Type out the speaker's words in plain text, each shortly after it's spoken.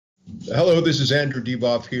Hello, this is Andrew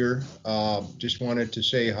Devoff here. Just wanted to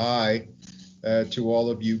say hi to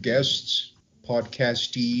all of you guests,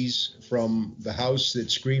 podcastees from the house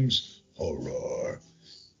that screams horror.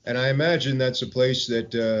 And I imagine that's a place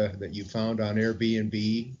that you found on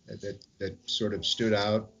Airbnb that sort of stood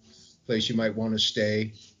out, place you might want to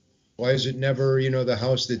stay. Why is it never, the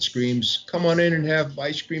house that screams, come on in and have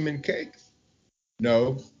ice cream and cake?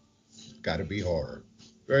 No, got to be horror.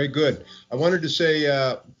 Very good. I wanted to say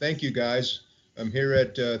thank you, guys. I'm here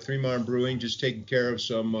at Three Marn Brewing, just taking care of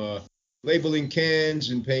some labeling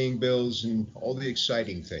cans and paying bills and all the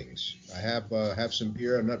exciting things. I have some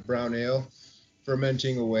beer, a nut brown ale,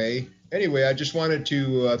 fermenting away. Anyway, I just wanted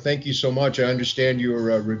to thank you so much. I understand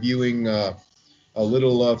you're reviewing a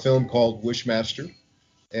little film called Wishmaster,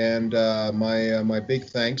 and my big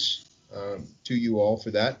thanks to you all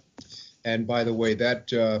for that. And by the way,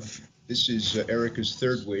 this is Erica's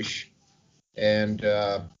third wish. And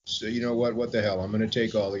so you know what? What the hell? I'm going to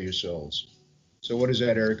take all of your souls. So what is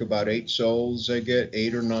that, Erica? About 8 souls I get?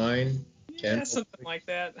 8 or 9? 10? Yeah, something like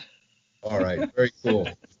that. All right. Very cool.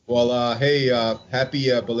 Well, hey, happy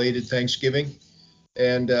belated Thanksgiving.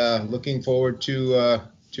 And looking forward to a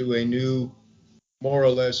new, more or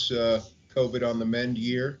less, COVID on the mend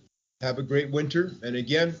year. Have a great winter. And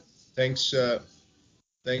again, thanks for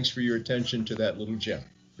your attention to that little gem.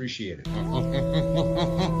 Appreciate it. I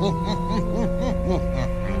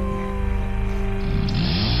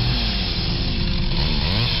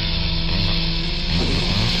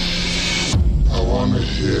want to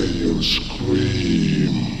hear you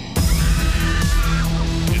scream.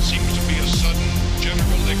 It seems to be a sudden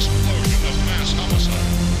general explosion of mass homicide.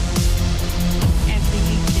 Whatever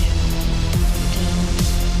you do,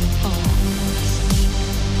 don't fall asleep.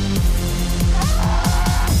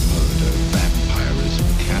 Murder, vampirism,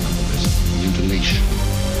 cannibalism, mutilation.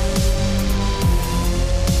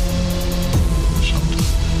 Sometimes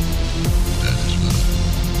that is murder.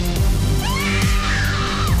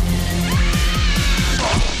 I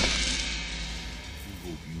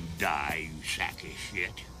hope you die, you sack of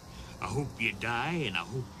shit. I hope you die, and I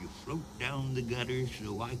hope you float down the gutter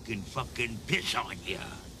so I can fucking piss on you.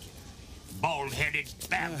 Bald-headed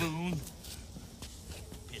baboon.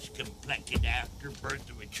 Piss-complected afterbirth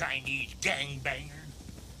of a Chinese gangbanger.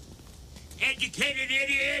 Educated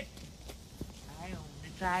idiot! I own the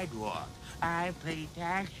sidewalk. I pay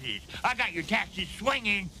taxes. I got your taxes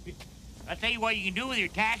swinging. I'll tell you what you can do with your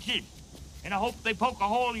taxes. And I hope they poke a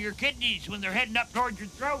hole in your kidneys when they're heading up towards your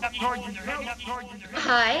throat.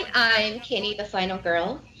 Hi, I'm Kenny, the final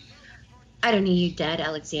girl. I don't need you dead,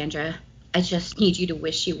 Alexandra. I just need you to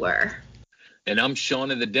wish you were. And I'm Shaun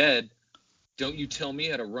of the Dead. Don't you tell me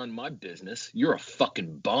how to run my business. You're a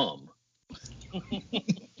fucking bum.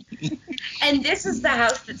 And this is the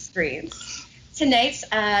house that screams. Tonight's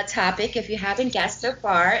topic, if you haven't guessed so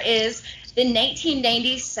far, is the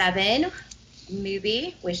 1997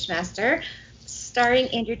 movie Wishmaster, starring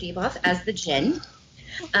Andrew Devoff as the Djinn.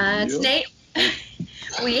 Tonight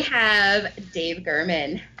we have Dave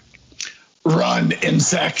Gurman. Run,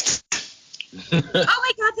 insect. Oh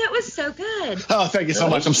my God, that was so good. Oh, thank you so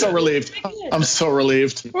much. I'm so relieved. I'm so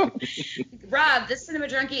relieved. Rob, the cinema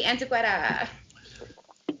junkie antiquera.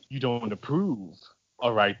 You don't approve.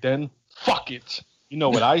 All right, then. Fuck it. You know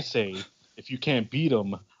what I say. If you can't beat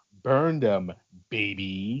them, burn them,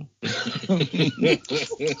 baby. Yeah.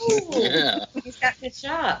 He's got good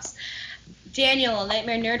chops. Daniel,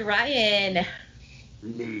 Nightmare Nerd Ryan.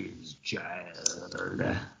 Liz,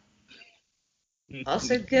 child.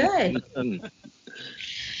 Also good.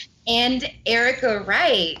 And Erica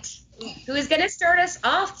Wright, who is going to start us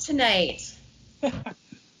off tonight.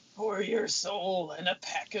 For your soul and a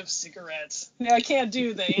pack of cigarettes. Yeah, I can't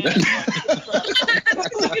do the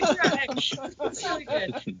That's really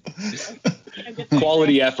good.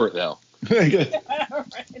 Quality effort, though. Yeah,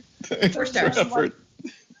 right. First effort.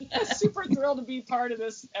 Super thrilled to be part of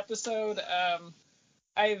this episode.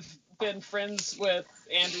 I've been friends with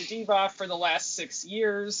Andrew Devoff for the last 6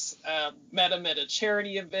 years. Met him at a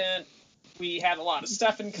charity event. We had a lot of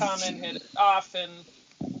stuff in common, hit it off, and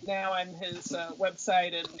now I'm his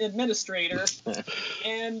website administrator.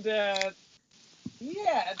 And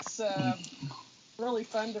it's really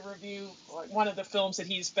fun to review one of the films that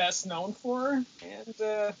he's best known for. And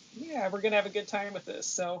we're going to have a good time with this.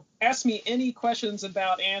 So ask me any questions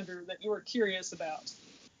about Andrew that you were curious about.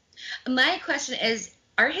 My question is,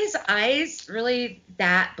 are his eyes really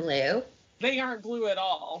that blue? They aren't blue at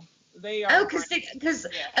all. They are. Oh, because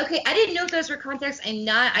okay, I didn't know if those were contacts.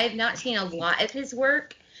 I have not seen a lot of his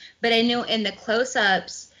work, but I know in the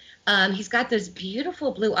close-ups, he's got those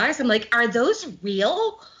beautiful blue eyes. I'm like, are those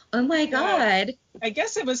real Oh my God. I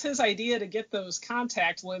guess it was his idea to get those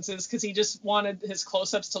contact lenses because he just wanted his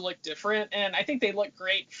close-ups to look different, and I think they look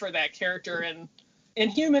great for that character. And in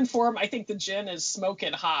human form, I think the Djinn is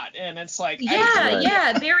smoking hot, and it's like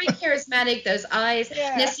very charismatic. Those eyes.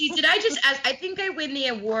 Yeah. Now, see, did I just ask? I think I win the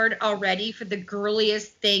award already for the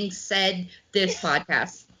girliest thing said this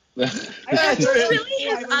podcast. Really,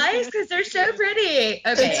 his eyes, because they're so pretty.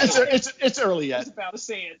 Okay, it's early I yet. was about to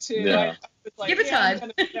say it too. Yeah. Give it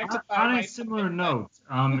time. On a similar note,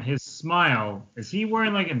 his smile, is he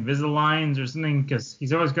wearing like Invisaligns or something? Because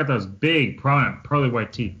he's always got those big, prominent, pearly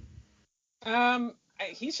white teeth.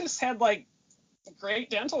 He's just had like great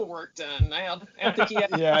dental work done. I don't think he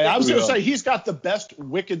had. Yeah, I was going to say he's got the best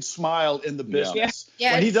wicked smile in the business.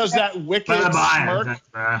 Yeah. When he does that wicked smirk,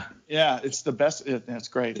 Yeah, it's the best. That's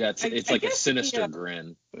great. Yeah, it's like a sinister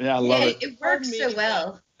grin. Yeah, I love it. It works so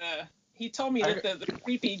well. He told me that the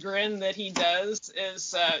creepy grin that he does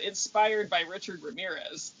is inspired by Richard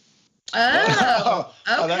Ramirez. Oh,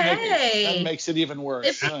 okay. That makes it even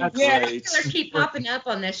worse. Great. Keep popping up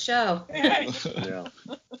on this show. Yeah.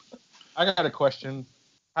 I got a question.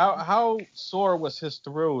 How sore was his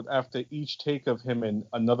throat after each take of him in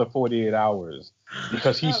Another 48 Hours?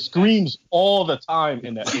 Because he screams all the time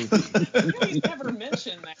in that movie. He's never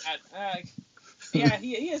mentioned that. Yeah,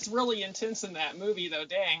 he is really intense in that movie, though.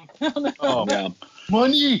 Dang. Oh, Yeah.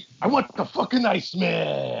 Money! I want the fucking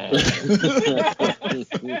Iceman!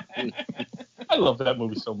 I love that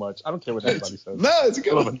movie so much. I don't care what anybody says. No, it's a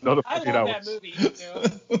good I love one. Another I 48 love Hours. that movie,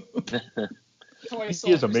 too. Toy He is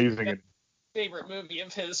Soldiers amazing. is my favorite movie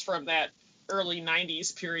of his from that early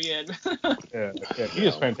 90s period. Yeah, he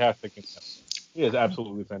is fantastic in that. He is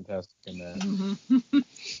absolutely fantastic in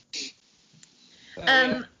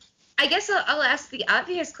that. I guess I'll ask the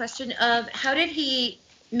obvious question of how did he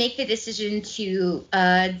make the decision to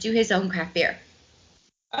do his own craft beer?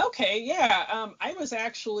 Okay, yeah. I was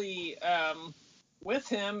actually with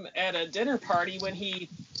him at a dinner party when he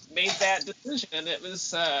made that decision. It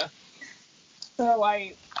was so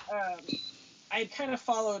I'd kind of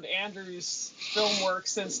followed Andrew's film work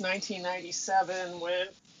since 1997 when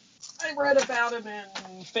I read about him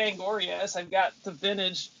in Fangorias. I've got the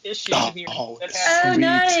vintage issue here. That has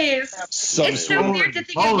Nice. So It's so sweet. weird to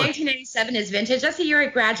think of 1997 as vintage. That's the year I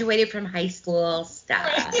graduated from high school. Stop.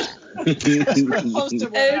 close to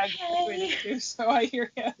what I graduated to, so I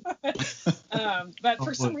hear you. But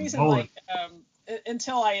for some reason,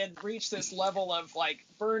 until I had reached this level of like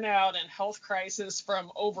burnout and health crisis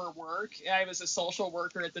from overwork, I was a social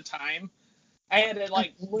worker at the time. I had to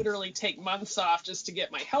like literally take months off just to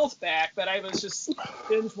get my health back, but I was just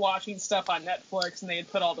binge watching stuff on Netflix, and they had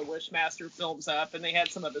put all the Wishmaster films up, and they had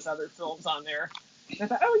some of his other films on there. And I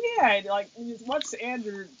thought, oh yeah, like what's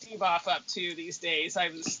Andrew Devoff up to these days? I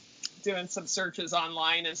was doing some searches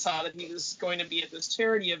online and saw that he was going to be at this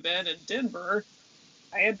charity event in Denver.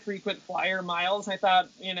 I had frequent flyer miles. I thought,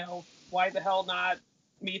 why the hell not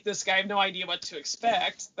meet this guy? I have no idea what to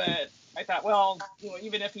expect, but I thought, well,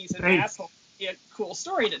 even if he's an asshole, it'd be a cool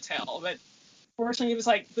story to tell. But fortunately, he was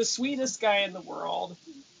like the sweetest guy in the world.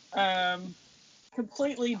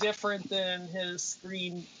 Completely different than his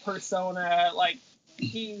screen persona. Like,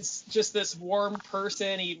 he's just this warm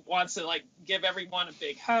person. He wants to like give everyone a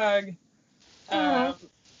big hug.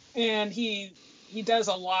 And he does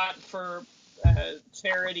a lot for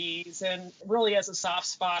charities, and really has a soft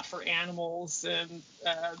spot for animals and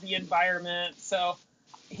the environment. So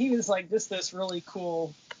he was like just this really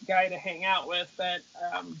cool guy to hang out with. But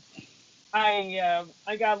I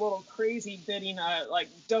got a little crazy bidding, like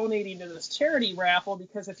donating to this charity raffle,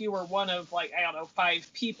 because if you were one of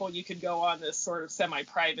 5 people, you could go on this sort of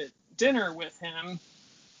semi-private dinner with him.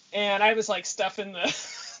 And I was like stuffing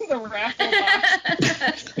the raffle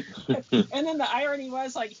box. And then the irony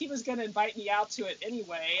was, like, he was going to invite me out to it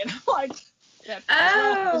anyway. And I'm like,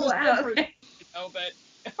 wow. Okay.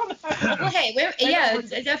 Well, hey,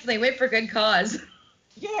 definitely wait for good cause.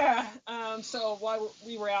 Yeah. So while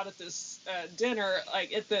we were out at this dinner,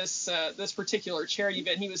 like at this particular charity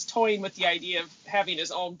event, he was toying with the idea of having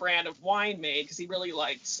his own brand of wine made, because he really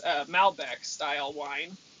likes Malbec style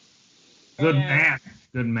wine. Good man.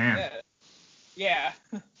 Yeah.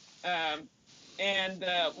 And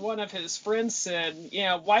one of his friends said,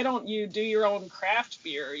 why don't you do your own craft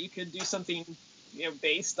beer? You could do something,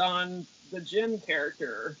 based on the Djinn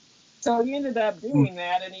character. So he ended up doing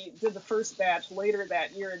that, and he did the first batch later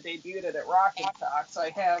that year and debuted it at Rock and Talk. So I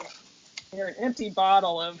have here an empty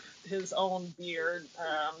bottle of his own beer,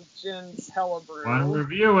 Djinn's Hella Brew. Want to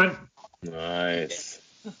review it? Nice.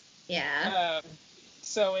 Yeah.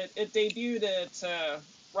 So it debuted at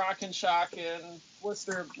Rock and Shock in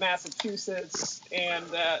Worcester, Massachusetts, and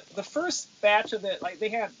the first batch of it, like they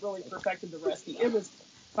had really perfected the recipe. It was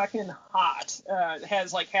fucking hot. It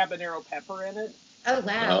has like habanero pepper in it. Oh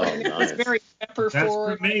wow. And it was very pepper That's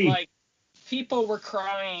forward. for me. Like people were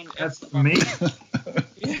crying. That's for me.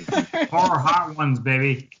 Pour hot ones,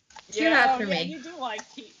 baby. Too hot for me. You do like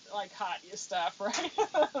hot stuff, right?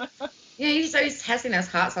 Yeah, he's always testing those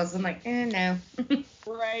hot sauces. I'm like, no.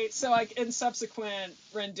 Right. So like in subsequent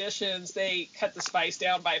renditions, they cut the spice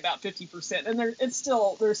down by about 50%, and there's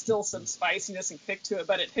still some spiciness and kick to it,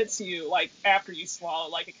 but it hits you like after you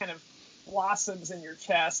swallow, like it kind of blossoms in your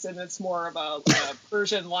chest, and it's more of a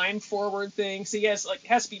Persian lime forward thing. So yes, like it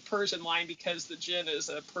has to be Persian lime because the gin is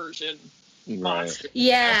a Persian monster.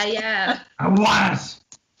 Yeah. I was.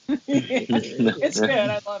 It's good.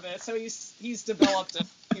 I love it. So he's developed a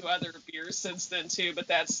few other beers since then too, but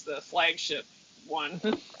that's the flagship one.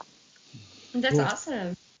 That's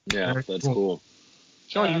awesome. Yeah, that's cool.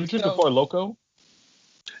 Sean, you drink before Loco?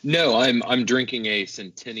 No, I'm drinking a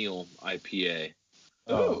Centennial IPA.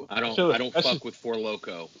 Ooh. I don't fuck with Four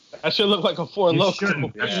Loko. That should look like a Four You Loco.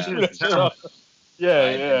 shouldn't.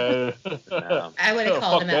 Yeah. No. I would have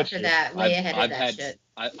called him that out for shit. that. Way ahead of that had, shit.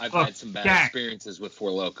 I've Look, had some bad Jack. experiences with Four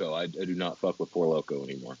Loko. I do not fuck with Four Loko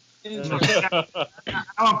anymore. I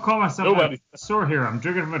don't call myself Nobody. a sore here. I'm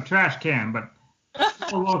drinking from a trash can, but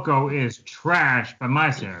Four Loco is trash by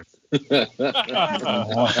my standards.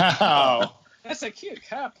 Wow. That's a cute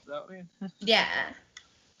cup, though. Yeah.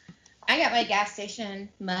 I got my gas station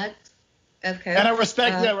mug of Coke. And I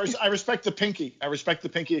respect the pinky. I respect the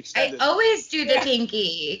pinky I extended. always do the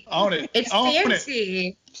pinky. Own it. It's Own it.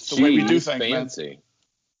 fancy. It's the way we do Jeez, things, man. fancy.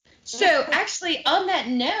 So, actually, on that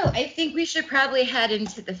note, I think we should probably head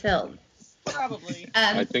into the film. Probably.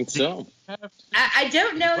 I think so. I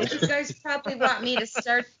don't know if you guys probably want me to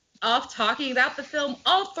start off talking about the film.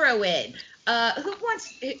 I'll throw in. Who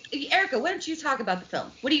wants? Erica, why don't you talk about the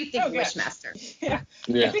film? What do you think of yeah. Wishmaster? Yeah.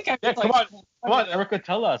 Yeah. I think I Yeah, come on, Erica,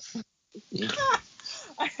 tell us.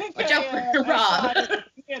 I think Watch out for I Rob. saw it at the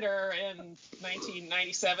theater in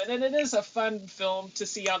 1997, and it is a fun film to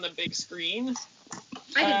see on the big screen.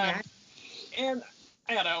 I think that. And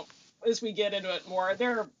I don't know, as we get into it more,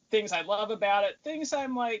 there are things I love about it, things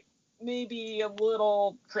I'm like maybe a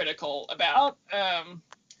little critical about.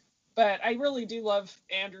 But I really do love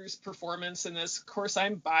Andrew's performance in this. Of course,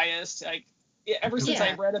 I'm biased. Ever since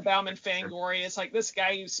I read about him in Fangoria, it's like this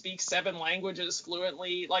guy who speaks 7 languages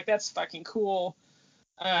fluently. Like that's fucking cool.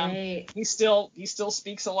 Right. He still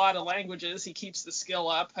speaks a lot of languages. He keeps the skill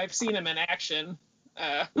up. I've seen him in action.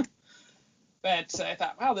 But I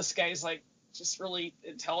thought, wow, this guy's like just really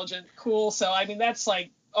intelligent, cool. So I mean, that's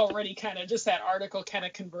like already kind of just that article kind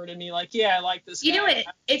of converted me. Like, yeah, I like this guy. You know what?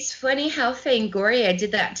 It's funny how Fangoria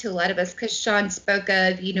did that to a lot of us because Sean spoke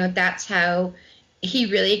of, that's how he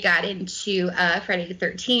really got into Friday the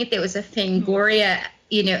 13th. It was a Fangoria,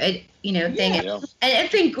 thing. Yeah. And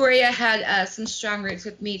Fangoria had some strong roots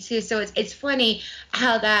with me too. So it's funny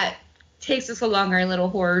how that takes us along our little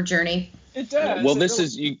horror journey. It does. Well, It this really-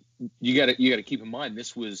 is you got to keep in mind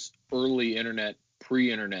this was early internet,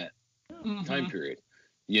 pre-internet time period.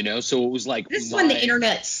 So it was like This is when the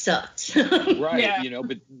internet sucked. right, Yeah.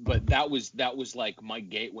 but that was like my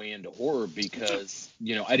gateway into horror because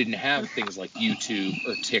I didn't have things like YouTube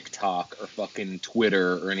or TikTok or fucking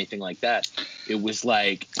Twitter or anything like that. It was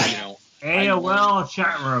like AOL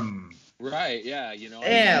chat room. right, yeah,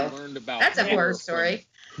 I learned about That's a horror from- story.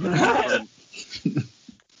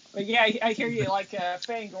 But yeah, I hear you. Like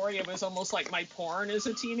Fangoria was almost like my porn as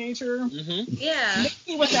a teenager. Mhm. Yeah.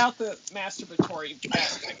 Maybe without the masturbatory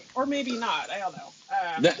aspect, or maybe not. I don't know.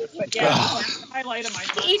 But yeah, highlight of my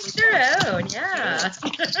To each their own, yeah.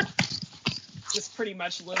 just pretty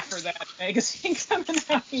much live for that magazine coming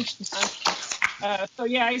out each time. So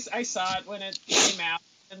yeah, I saw it when it came out,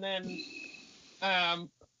 and then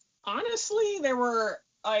honestly, there were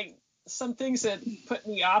like some things that put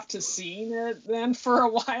me off to seeing it then for a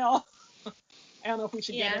while. I don't know if we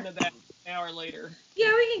should get into that now or later.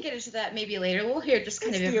 Yeah, we can get into that maybe later. We'll hear just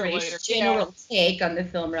kind Let's of do it everybody's later. general take on the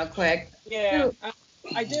film real quick. Yeah,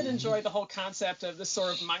 I did enjoy the whole concept of this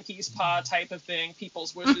sort of monkey's paw type of thing,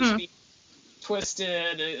 people's wishes being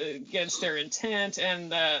twisted against their intent,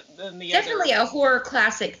 and then the Definitely other... a horror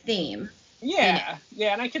classic theme. Yeah,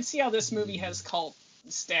 and I could see how this movie has cult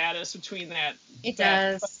status between that. It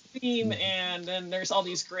that does. theme, and then there's all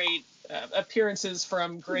these great appearances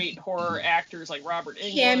from great horror actors like Robert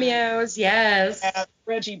Englund. Cameos, yes.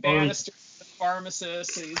 Reggie Bannister, the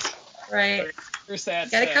pharmacist. Right. There's that.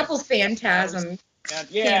 Got a couple Phantasm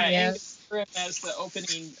Yeah, cameos. Angus Scrimm as the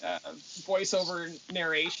opening voiceover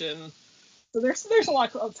narration. So there's a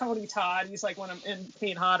lot of Tony Todd. He's like one of and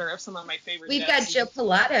Kane Hodder of some of my favorite. We've got Joe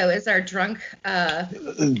Pilato as our drunk.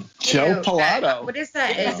 Joe Pilato. What is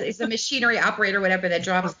that? Yeah. Is a machinery operator, whatever that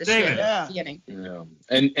drops the shit at the beginning. Yeah.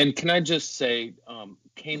 And can I just say,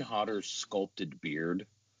 Kane Hodder's sculpted beard.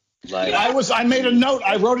 Like I made a note.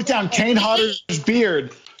 I wrote it down. Kane Hodder's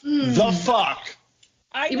beard. The fuck.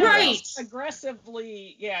 I know, Right.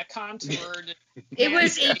 Aggressively, contoured. It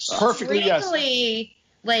was Perfectly, yes. extremely,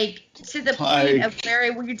 like, to the point of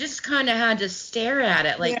where you just kind of had to stare at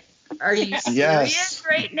it. Like, are you serious Yes.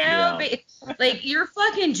 right now? Yeah. Like, you're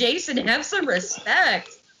fucking Jason. Have some respect.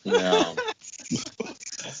 yeah.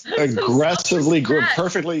 Aggressively, Self-respect.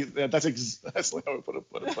 perfectly. That's exactly how I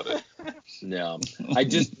put it. No, I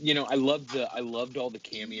just I loved all the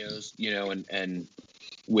cameos, and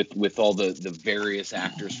with all the various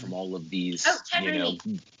actors from all of these Ted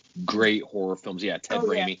Raimi. great horror films. Yeah, Ted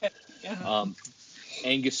Raimi. Yeah.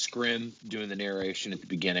 Angus Scrimm doing the narration at the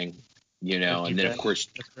beginning, and then of course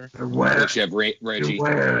you have Reggie,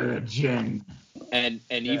 Beware the gin. and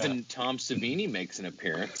even Tom Savini makes an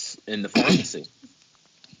appearance in the pharmacy.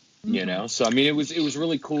 So I mean, it was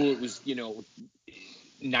really cool. It was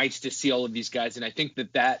nice to see all of these guys, and I think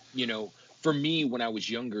that for me when I was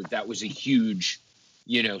younger, that was a huge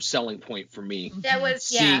selling point for me. That was,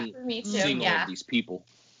 seeing, for me too. seeing all of these people.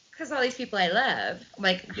 Because all these people I love. I'm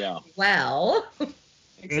like, Yeah. well.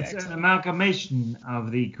 It's an amalgamation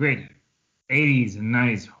of the great 80s and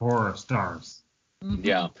 90s horror stars.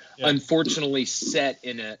 Yeah. Unfortunately, set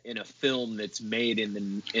in a film that's made in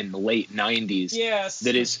the late 90s. Yes.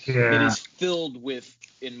 That is filled with,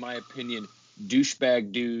 in my opinion,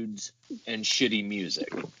 douchebag dudes and shitty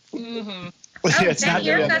music. Mm-hmm. Oh, It's that not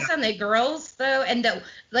haircuts on the girls though, and the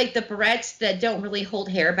barrettes that don't really hold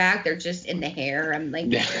hair back, they're just in the hair. I'm like,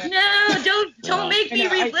 no, don't make me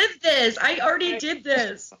relive this. I already did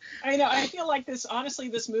this. I know. I feel like this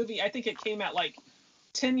movie, I think it came out like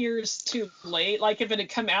 10 years too late. Like if it had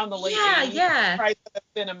come out in the late 80s, it probably would have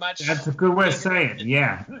been a much. That's a good way to say it.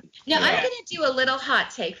 Yeah. Now I'm gonna do a little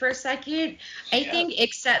hot take for a second. I think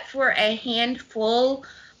except for a handful.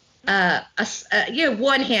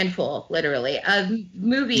 One handful, literally, of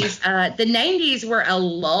movies. The 90s were a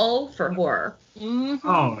lull for horror. Mm-hmm.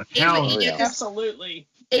 Oh, hell yeah. Absolutely.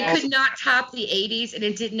 It could not top the 80s, and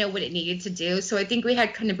it didn't know what it needed to do. So I think we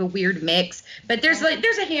had kind of a weird mix. But there's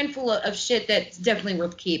a handful of shit that's definitely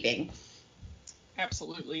worth keeping.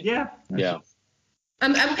 Absolutely. Yeah. Yeah.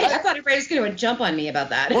 I thought everybody was going to jump on me about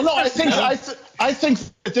that. Well, no, I think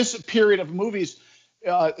that this period of movies,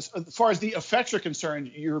 as far as the effects are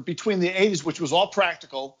concerned, you're between the 80s, which was all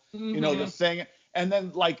practical, the thing, and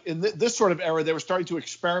then like in this sort of era, they were starting to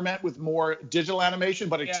experiment with more digital animation,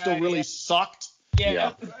 but it still really sucked.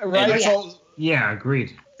 Yeah. Right. Yeah,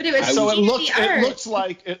 agreed. But it was so it looks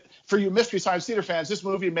like it, for you Mystery Science Theater fans, this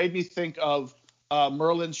movie made me think of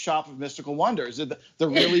Merlin's Shop of Mystical Wonders, the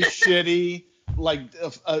really shitty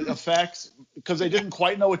effects, because they didn't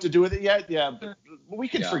quite know what to do with it yet. Yeah, but we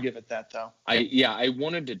can forgive it that though. I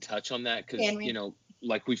wanted to touch on that because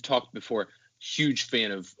like we've talked before, huge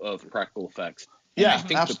fan of practical effects. And I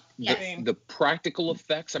think the practical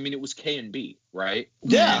effects. I mean, it was K&B, right?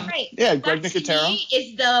 Yeah, right. Yeah, Greg Nicotero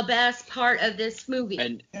is the best part of this movie.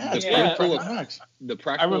 And the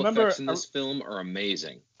practical effects in this film are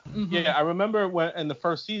amazing. Mm-hmm. Yeah, I remember when in the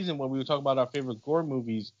first season when we were talking about our favorite gore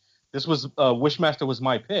movies. This was Wishmaster was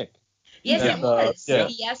my pick. Yes, it was.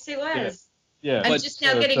 Yes, it was. Yeah. I'm just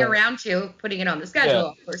now getting around to putting it on the schedule,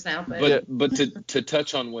 of course, now. But to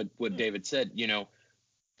touch on what David said,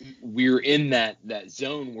 we're in that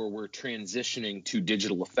zone where we're transitioning to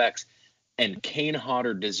digital effects, and Kane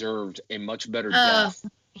Hodder deserved a much better death.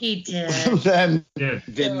 He did. than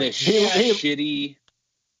the shitty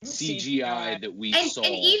CGI that we saw.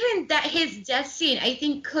 And even that his death scene, I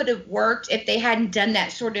think, could have worked if they hadn't done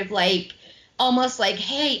that sort of almost like,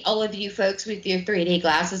 hey, all of you folks with your 3D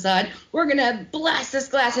glasses on, we're gonna blast this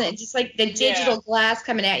glass, and it's just like the digital glass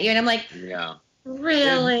coming at you, and I'm like,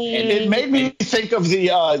 really? And it made me think of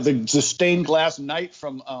the stained glass knight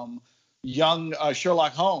from young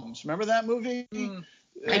Sherlock Holmes. Remember that movie?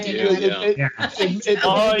 I do.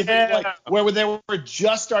 Where they were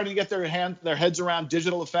just starting to get their heads around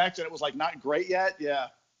digital effects, and it was not great yet.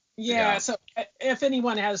 Yeah. So if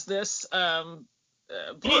anyone has this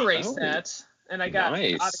Blu-ray set, and I got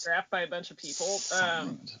autographed by a bunch of people.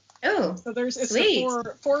 So it's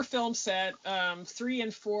a four film set, 3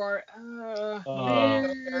 and 4.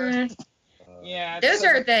 Yeah. Those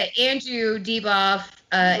are the Andrew Deboff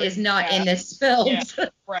is not in this film. Yeah,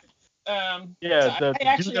 right.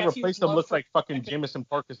 The dude that replaced him looks like fucking Jameson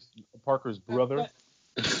Parker's brother.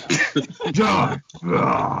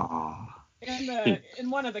 in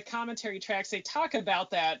one of the commentary tracks, they talk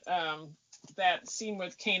about that that scene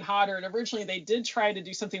with Kane Hodder, and originally they did try to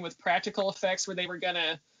do something with practical effects where they were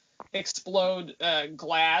gonna explode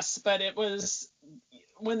glass, but it was,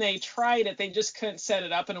 when they tried it, they just couldn't set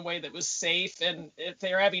it up in a way that was safe, and if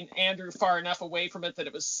they were having Andrew far enough away from it that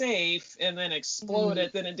it was safe and then explode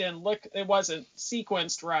it, then it wasn't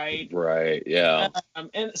sequenced right. Right, yeah.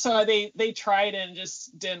 And so they tried and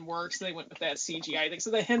just didn't work, so they went with that CGI thing.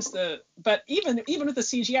 So but even with the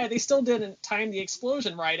CGI, they still didn't time the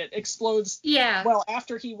explosion right. It explodes well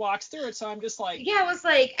after he walks through it, so I'm just like... Yeah, I was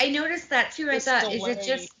like, I noticed that too. I thought, is it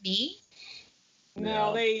just me?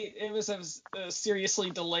 No, it was a seriously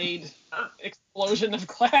delayed explosion of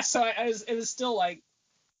glass. So it was still like,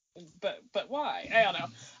 but why? I don't know.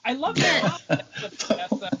 I love that.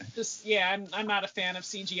 I'm not a fan of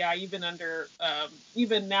CGI.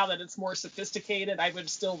 Even now that it's more sophisticated, I would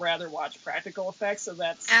still rather watch practical effects. So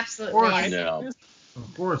that's absolutely of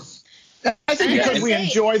course. I think because we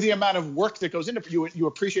enjoy the amount of work that goes into you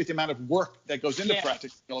appreciate the amount of work that goes into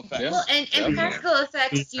practical effects. Well, and practical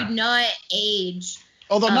effects do not age.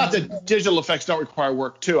 Although not that digital effects don't require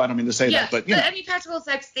work too. I don't mean to say that, but I mean practical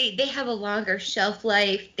effects they have a longer shelf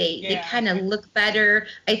life. They kind of look better,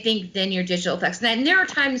 I think, than your digital effects. And there are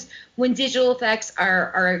times when digital effects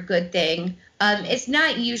are a good thing. It's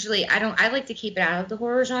not usually. I like to keep it out of the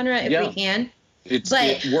horror genre if we can.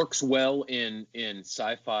 It works well in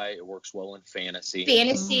sci-fi. It works well in fantasy.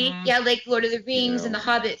 Like Lord of the Rings and the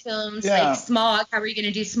Hobbit films, like Smog. How are you going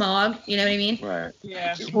to do Smog? You know what I mean? Right.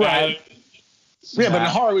 Yeah. Right. Yeah, but in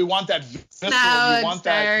horror we want that visceral.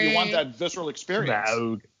 You want that visceral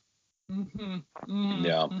experience.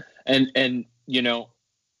 Yeah, and you know,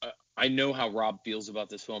 I know how Rob feels about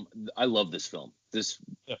this film. I love this film.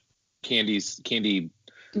 Candy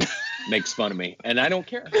makes fun of me, and I don't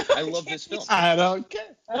care. I love this film. I don't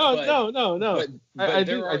care. No. I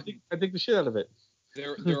think the shit out of it.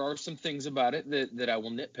 There are some things about it that I will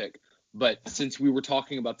nitpick, but since we were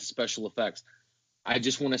talking about the special effects, I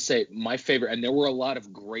just want to say my favorite, and there were a lot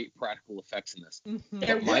of great practical effects in this.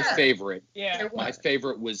 But my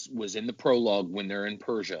favorite was in the prologue when they're in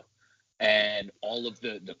Persia, and all of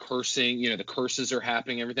the cursing, the curses are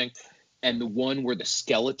happening, everything. And the one where the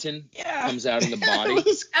skeleton comes out of the body. And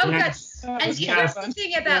here's the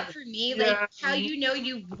thing about, for me, like how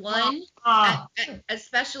you won at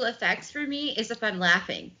special effects for me is if I'm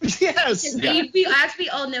laughing. Yes. As we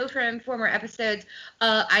all know from former episodes,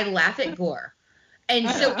 I laugh at gore. And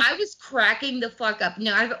so I was cracking the fuck up.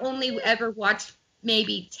 Now, I've only ever watched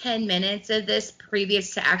maybe 10 minutes of this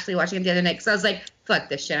previous to actually watching it the other night, because I was like, fuck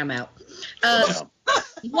this shit, I'm out.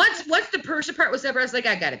 Once the Persia part was over, I was like,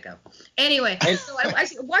 I gotta go. Anyway, so I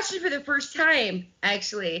watched it for the first time,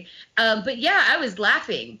 actually. But yeah, I was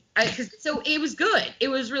laughing. So it was good. It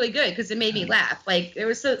was really good because it made me laugh. Like, there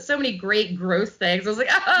was so many great growth things. I was like,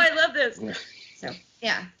 oh, I love this. So,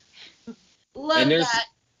 yeah. Love that.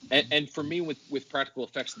 And for me, with practical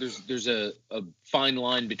effects, there's a fine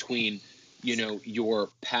line between, your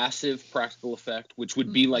passive practical effect, which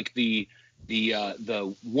would be like the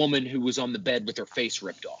woman who was on the bed with her face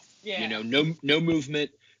ripped off. Yeah. No movement,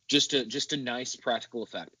 just a nice practical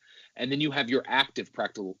effect. And then you have your active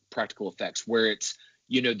practical effects where it's,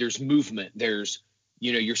 there's movement, there's,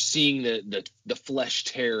 you're seeing the flesh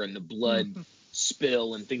tear and the blood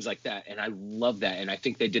spill and things like that. And I love that. And I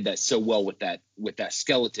think they did that so well with that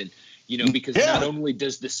skeleton, because not only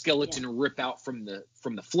does the skeleton rip out from the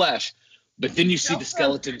flesh, but then you see the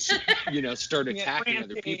skeletons, start attacking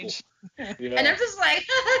other people. Yeah. And I'm just like,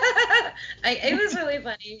 it was really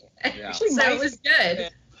funny. Yeah. So it was good.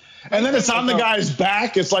 And then it's on the guy's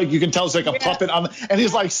back. It's like, you can tell it's like a puppet and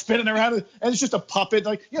he's like spinning around, and it's just a puppet.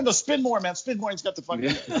 Like, spin more, man, spin more. He's got the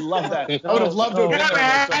fucking. I love that. I would have loved to have been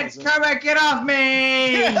there. Come back, get off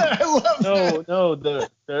me! Yeah, I love that.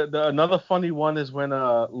 The another funny one is when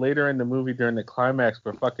later in the movie during the climax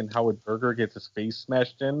where fucking Howard Berger gets his face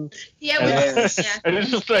smashed in. Yeah, and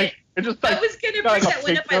it's just like. I was gonna bring that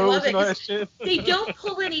one up. I love it. They don't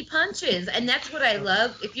pull any punches, and that's what I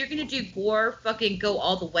love. If you're gonna do gore, fucking go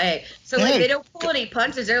all the way. So like, they don't pull any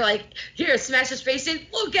punches. They're like, here, smash his face in.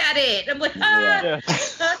 Look at it. I'm like,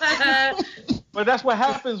 But that's what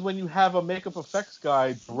happens when you have a makeup effects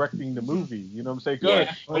guy directing the movie. You know what I'm saying? Good.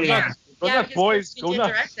 Go nuts, boys. Go nuts.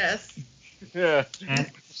 Direct us. Yeah. And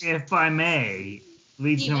if I may,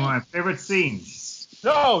 lead to my favorite scenes.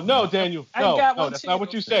 No, Daniel. No, that's not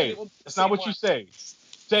what you say. That's not what you say.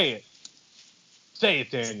 Say it. Say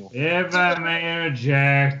it, Daniel. If I may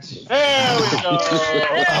interject. There we go.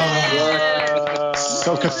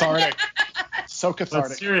 So cathartic. So cathartic.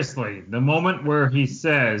 But seriously, the moment where he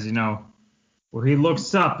says, where he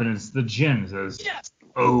looks up and it's the djinn. Says, Yes.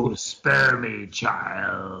 "Oh, spare me,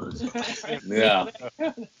 child." Yeah.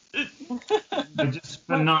 They're just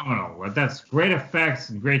phenomenal. That's great effects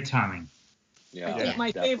and great timing. Yeah. I think my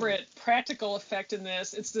definitely. favorite practical effect in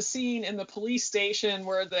this, it's the scene in the police station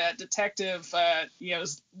where that detective,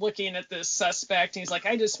 is looking at this suspect, and he's like,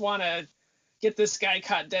 I just want to get this guy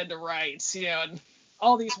caught dead to rights, and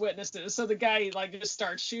all these witnesses. So the guy, just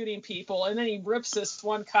starts shooting people, and then he rips this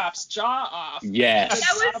one cop's jaw off. Yes.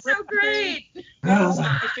 That was so great. That was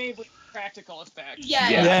my favorite practical effect. Yeah,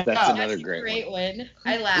 Yeah, that's that's another a great one.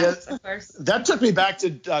 I laughed, of course. That took me back to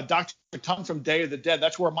Dr. Tongue from Day of the Dead.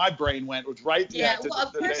 That's where my brain went. Was right. Yeah, to well,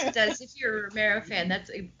 of the course Day- it does. If you're a Romero fan, that's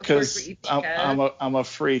of course what you Because think of. I'm a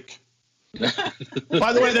freak. By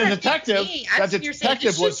the way, the detective, I've seen your saying,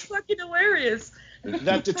 detective "This was shit's fucking hilarious."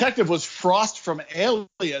 that detective was Frost from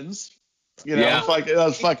Aliens. Yeah. It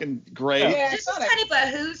was fucking great. Yeah. This is kind of a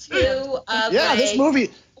who's who of Yeah, this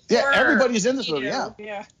movie. Yeah, horror, everybody's in this movie. you Yeah. know.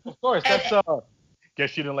 Yeah. Of course, that's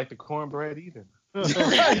guess you didn't like the cornbread either.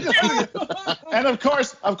 And of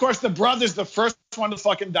course, the brother's the first one to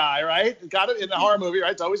fucking die, right? Got it in a horror movie,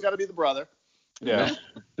 right? It's always got to be the brother. Yeah.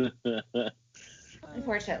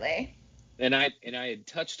 Unfortunately. And I had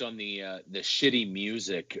touched on the shitty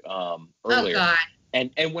music Oh earlier. God.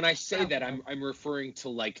 And when I say that, I'm referring to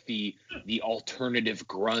the alternative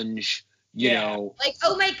grunge, you know. Like,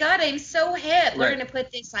 oh my God, I'm so hip. We're Right. gonna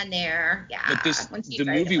put this on there. Yeah. But once you the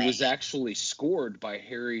throw it movie away. was actually scored by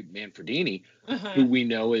Harry Manfredini, Uh-huh. who we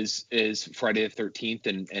know is Friday the 13th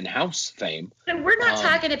and House fame. So we're not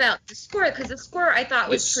talking about the score, because the score I thought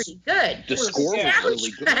was The- pretty good. The score was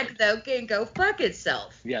really good. Soundtrack though can go fuck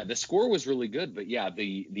itself. Yeah, the score was really good, but yeah,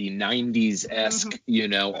 the 90s-esque,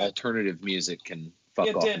 alternative music can fuck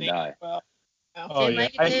It off didn't and die. age well. No. Oh, Didn't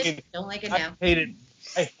yeah. like it then, don't like it now.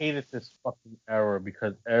 I hated this fucking era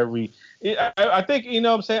because I think, you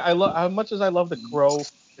know what I'm saying? I love, as much as I love The Crow,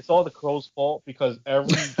 it's all The Crow's fault because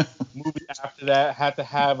every movie after that had to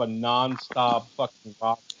have a non-stop fucking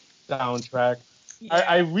rock soundtrack. Yeah.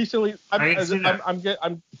 I recently, I can see that.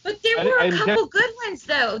 But there were a couple good ones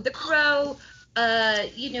though. The Crow,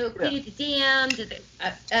 Queen of the Damned,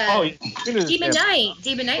 Demon Knight.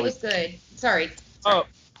 Demon Knight was good. Sorry. Oh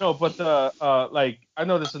no, but I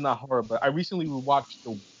know this is not horror, but I recently watched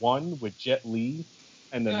the one with Jet Li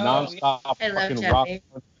and the non-stop I love fucking Jet rock. Li.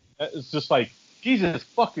 It's just like Jesus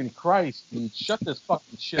fucking Christ, dude, shut this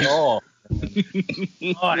fucking shit off.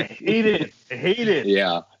 Oh, I hate it. I hate it.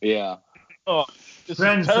 Yeah, yeah. Oh, this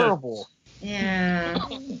Friends, is terrible. Yeah.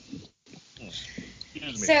 Excuse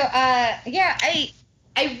me. So I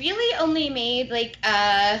really only made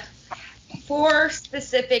 4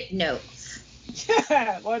 specific notes.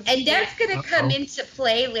 And that's going to come into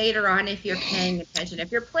play later on if you're paying attention.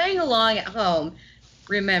 If you're playing along at home,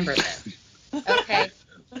 remember this. Okay?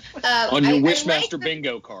 On your I Wishmaster like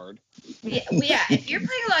bingo card. yeah, if you're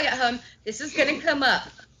playing along at home, this is going to come up.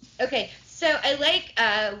 Okay, so I like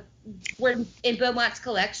we're in Beaumont's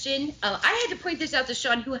collection. I had to point this out to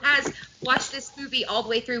Sean, who has watched this movie all the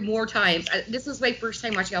way through more times. This was my first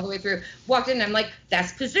time watching all the way through. Walked in and I'm like,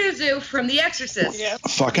 that's Pazuzu from The Exorcist. Yeah.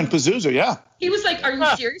 Fucking Pazuzu, yeah. He was like, are you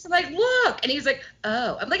serious? I'm like, look. And he was like,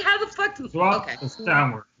 oh. I'm like, how the fuck? Swap Okay. the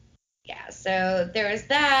downward. Yeah, so there was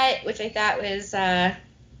that, which I thought was, I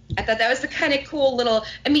thought that was the kind of cool little,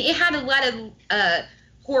 I mean, it had a lot of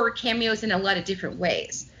horror cameos in a lot of different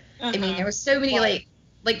ways. I mean, there was so many,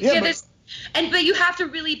 but you have to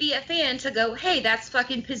really be a fan to go, hey, that's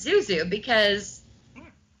fucking Pazuzu, because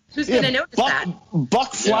who's going to notice that?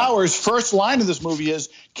 Buck Flowers' first line of this movie is,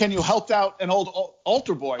 can you help out an old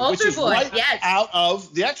altar boy? Which is right out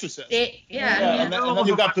of The Exorcist. And then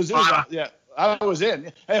you've got Pazuzu. Yeah, I was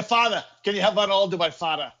in. Hey, Father, can you help out an altar boy,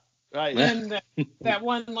 Father? Right. And that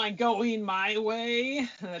one line, going my way.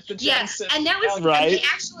 Yes, and that was right.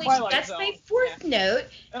 Actually, Twilight that's Zone. my fourth note.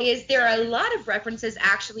 Is there are a lot of references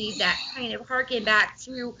actually that kind of harken back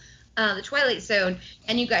to the Twilight Zone,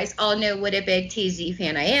 and you guys all know what a big TZ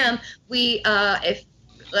fan I am. We, if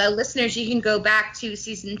listeners, you can go back to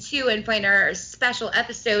season 2 and find our special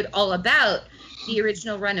episode all about the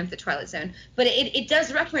original run of the Twilight Zone. But it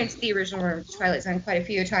does reference the original run of the Twilight Zone quite a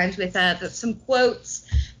few times with some quotes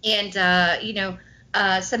and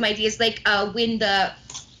some ideas, like when the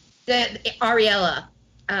Ariella,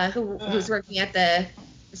 who's working at the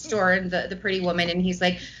store, and the pretty woman, and he's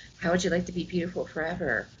like, how would you like to be beautiful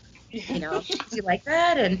forever? You know, do you like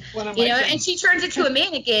that? And and she turns into a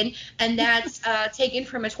mannequin, and that's taken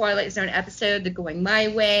from a Twilight Zone episode, The Going My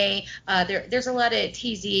Way. There's a lot of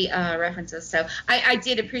TZ references, so I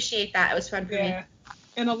did appreciate that. It was fun for me.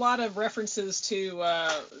 And a lot of references to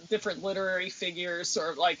different literary figures,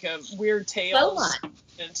 or like weird tales. Beaumont.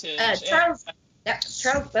 Vintage. Charles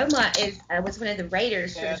Beaumont was one of the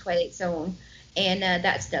writers for the Twilight Zone, and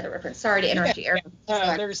that's another reference. Sorry to interrupt you, Aaron.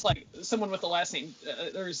 There's like someone with the last name.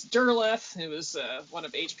 There's Derleth, who was one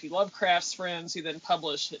of H.P. Lovecraft's friends, who then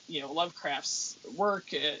published Lovecraft's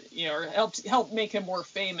work, or helped make him more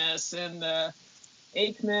famous. And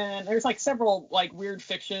Aikman. There's like several like weird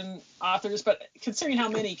fiction authors, but considering how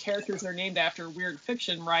many characters are named after weird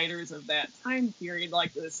fiction writers of that time period,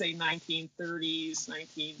 like the say 1930s,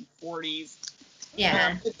 1940s.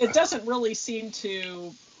 Yeah. It doesn't really seem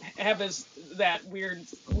to have that weird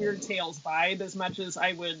tales vibe as much as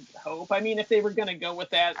I would hope. I mean, if they were going to go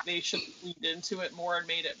with that, they should lead into it more and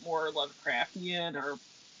made it more Lovecraftian or.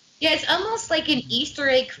 Yeah, it's almost like an Easter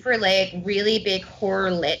egg for like really big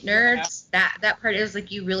horror lit nerds. Yeah. That part is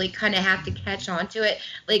like you really kind of have to catch on to it.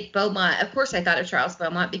 Like Beaumont, of course I thought of Charles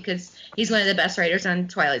Beaumont because he's one of the best writers on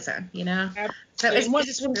Twilight Zone, So it's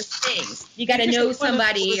just one of those things. You got to know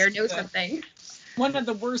somebody or know something. One of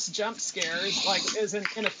the worst jump scares, like, is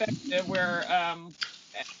ineffective, where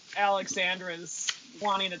Alexandra's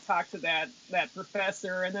wanting to talk to that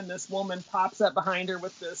professor, and then this woman pops up behind her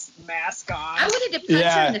with this mask on. I wanted to punch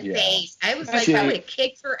her in the face. I was like, I would have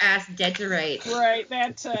kicked her ass dead to rights. Right.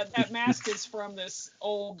 That mask is from this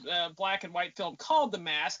old black and white film called The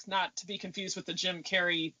Mask, not to be confused with the Jim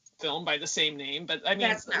Carrey film by the same name, but I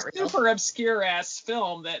mean, it's a super obscure ass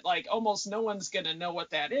film that like almost no one's gonna know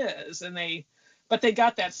what that is, but they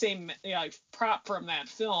got that same prop from that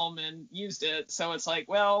film and used it, so it's like,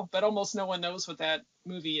 well, but almost no one knows what that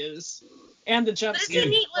movie is. And the jump scare. It's a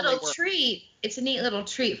neat little treat. It's a neat little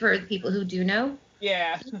treat for the people who do know.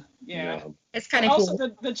 Yeah. It's kind of cool. Also,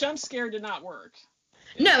 the jump scare did not work.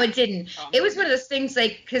 No, it didn't. It was one of those things,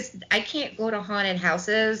 like, because I can't go to haunted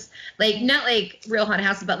houses, like, not like real haunted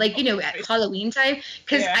houses, but like, at Halloween time,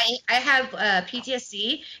 because I have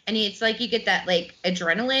PTSD, and it's like you get that, like,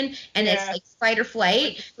 adrenaline, and it's like fight or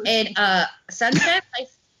flight, and sometimes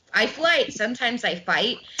I flight, sometimes I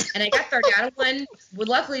fight, and I got thrown out of one. Well,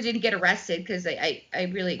 luckily didn't get arrested, because I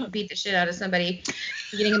really beat the shit out of somebody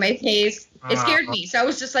getting in my face. It scared me, so I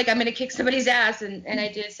was just like, I'm going to kick somebody's ass, and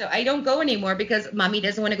I did. So I don't go anymore because Mommy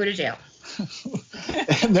doesn't want to go to jail.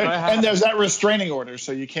 and there's that restraining order,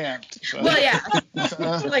 so you can't. So. Well, yeah.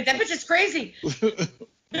 Like, that bitch is crazy.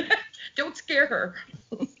 Don't scare her.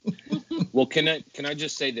 Well, can I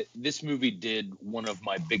just say that this movie did one of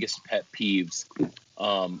my biggest pet peeves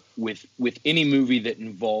with any movie that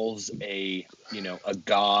involves a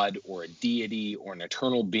god or a deity or an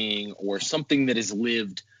eternal being or something that has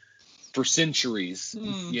lived for centuries,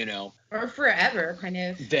 or forever, kind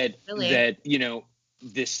of. That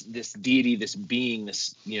this deity, this being,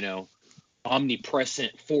 this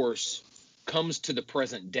omnipresent force comes to the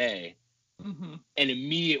present day and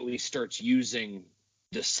immediately starts using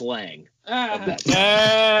the slang of that.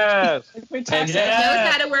 Yes. And knows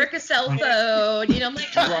how to work a cell phone. I'm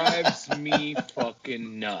like, drives me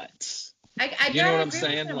fucking nuts. I you know what I'm agree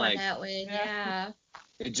saying? with Like that one. Yeah.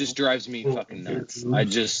 It just drives me fucking nuts. I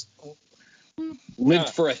just lived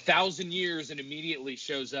for 1,000 years and immediately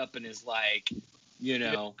shows up and is like,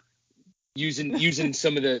 using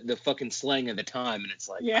some of the fucking slang of the time, and it's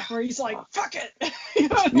like, where he's like, fuck it.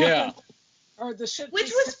 Yeah. Or the shit.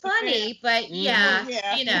 Which was funny, but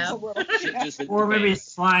Or maybe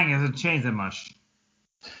slang hasn't changed that much.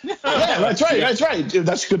 Yeah, that's right. That's right.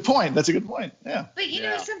 That's a good point. Yeah.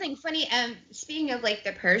 But something funny. Speaking of like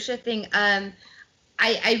the Persia thing,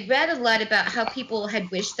 I read a lot about how people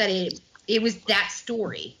had wished that it was that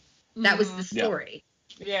story. That was the story.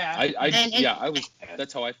 Yeah. I was.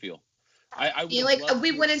 That's how I feel. I we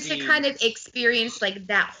wanted to kind of experience like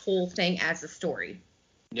that whole thing as a story.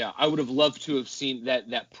 Yeah, I would have loved to have seen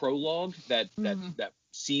that prologue, that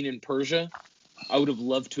scene in Persia. I would have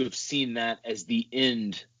loved to have seen that as the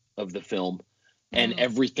end of the film and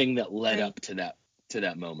everything that led up to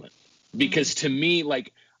that moment. Because to me,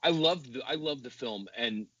 like, I love the film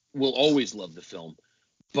and will always love the film,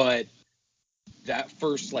 but that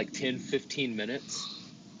first like 10-15 minutes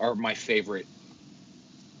are my favorite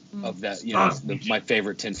of that. My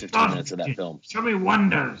favorite 10-15 minutes of that film. Show me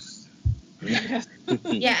wonders. Yeah,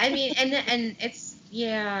 I mean, and it's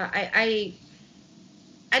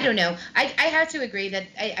I don't know. I have to agree that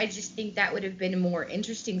I just think that would have been a more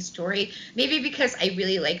interesting story. Maybe because I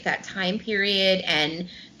really like that time period and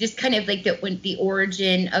just kind of like the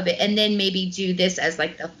origin of it, and then maybe do this as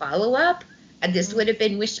like the follow up. And this would have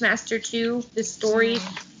been Wishmaster 2, this story.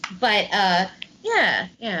 But yeah.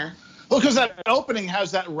 Well, because that opening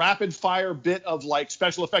has that rapid fire bit of like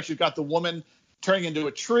special effects. You've got the woman turning into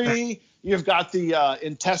a tree. You've got the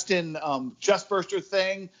intestine chest burster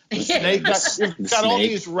thing. The snake. You've got all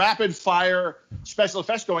these rapid fire special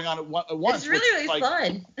effects going on at once. It's really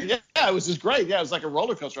fun. Yeah, it was just great. Yeah, it was like a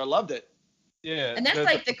roller coaster. I loved it. Yeah. And that's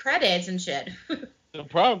like the credits and shit. The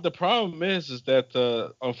problem is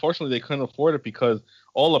that unfortunately they couldn't afford it because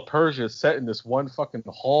all of Persia is set in this one fucking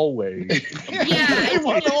hallway. Yeah,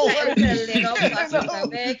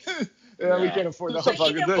 we can't afford the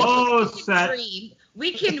fucking thing. Oh, set.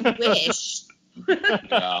 We can wish.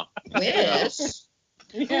 Yeah. Wish.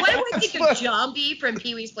 Yeah. Why do I think of Zombie from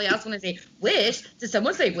Pee-wee's Playhouse when I say wish? Did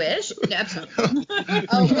someone say wish? No, absolutely.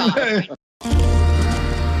 Oh God.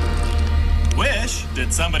 Wish?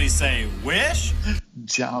 Did somebody say wish?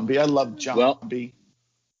 Zombie. I love Zombie.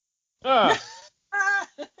 That's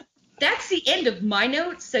the end of my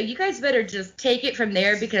notes, so you guys better just take it from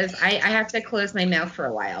there because I have to close my mouth for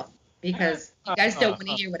a while because you guys don't want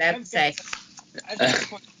to hear what I have to say. I've got a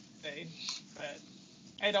point to say, but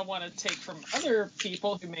I don't want to take from other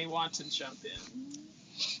people who may want to jump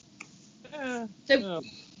in. So,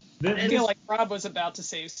 I feel like Rob was about to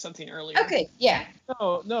say something earlier. Okay, yeah.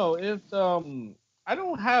 No, it's I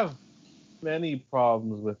don't have many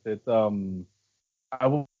problems with it. I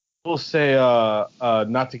will say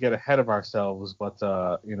not to get ahead of ourselves, but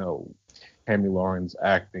Tammy Lauren's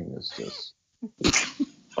acting is just.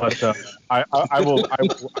 But I will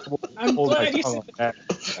hold my tongue on that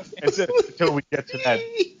until we get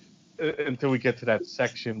to that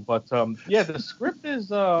section. But yeah, the script is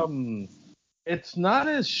it's not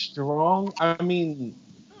as strong. I mean,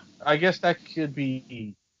 I guess that could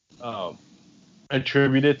be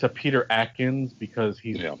attributed to Peter Atkins because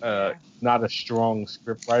he's not a strong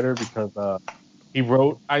script writer because he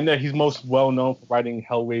wrote. I know he's most well known for writing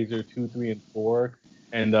Hellraiser 2, 3, and 4,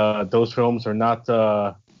 and those films are not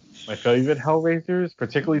my favorite Hellraisers,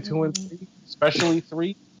 particularly 2 and 3, especially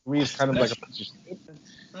 3. 3 is kind of like a piece of shit.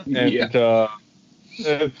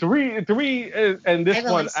 And 3 and this I've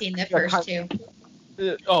one. only seen the first two.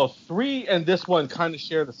 3 and this one kind of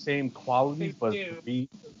share the same qualities, but 3,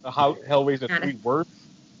 how Hellraiser 3 worse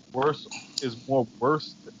is more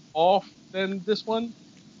worse off than this one.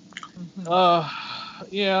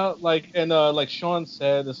 Yeah, like Sean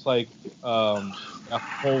said, it's like a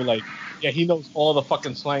whole he knows all the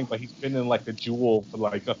fucking slang, but he's been in like the Jewel for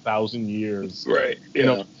like 1,000 years. Right. You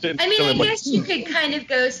know. I mean, I guess you could kind of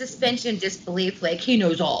go suspension disbelief, like he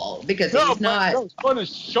knows all because he's not. No,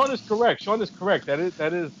 Sean is correct. Sean is correct. That is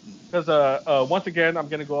because once again I'm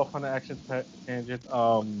gonna go off on an action tangent.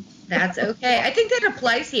 That's okay. I think that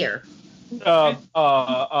applies here.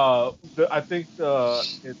 I think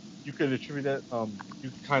you could attribute it.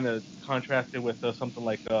 You kind of contrast it with something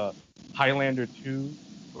like Highlander 2.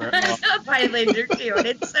 Where, Highlander 2, and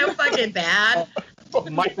it's so fucking bad.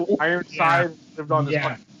 Michael Ironside lived on this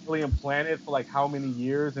fucking alien planet for like how many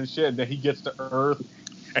years and shit, and then he gets to Earth,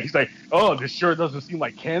 and he's like, "Oh, this sure doesn't seem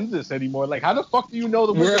like Kansas anymore." Like, how the fuck do you know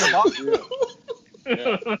the Wizard of Oz?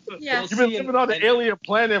 Yeah. You've been living on the alien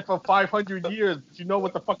planet for 500 years, but you know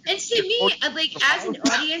what the fuck? And to me, like as an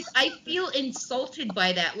audience, I feel insulted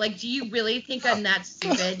by that. Like, do you really think I'm that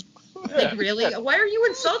stupid? Like, really? Why are you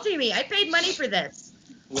insulting me? I paid money for this.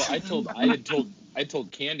 Well, I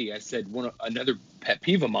told Candy, I said another pet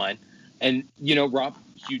peeve of mine, and Rob,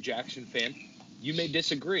 huge action fan, you may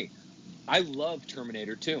disagree. I love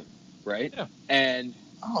Terminator 2, right? Yeah. And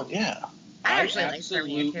I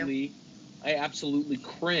absolutely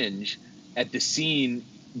cringe at the scene,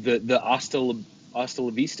 the Hasta La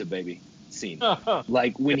Vista baby scene.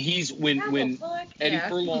 Like when Eddie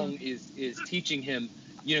Furlong is teaching him,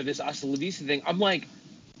 this Hasta La Vista thing. I'm like,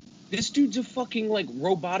 this dude's a fucking like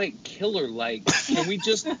robotic killer. Like, can he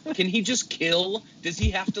just kill? Does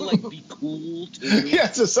he have to like be cool too? Yeah,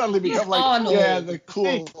 to suddenly become the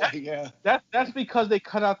cool. That's because they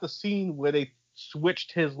cut out the scene where they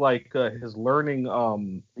switched his his learning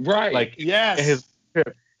right.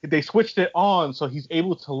 They switched it on so he's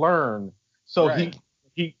able to learn. So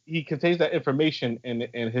he contains that information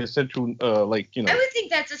in his central I would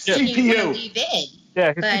think that's a scene you want to leave in.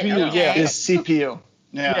 Yeah, his CPU. Okay. Yeah, his CPU.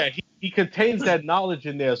 Yeah, he contains that knowledge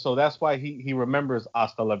in there, so that's why he remembers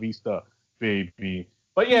Hasta La Vista, baby.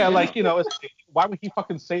 But yeah, it's, why would he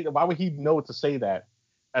fucking say that? Why would he know to say that?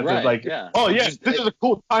 As this is a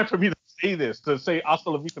cool time for me to say this, to say Hasta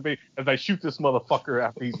La Vista, baby, as I shoot this motherfucker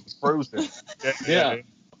after he's frozen. That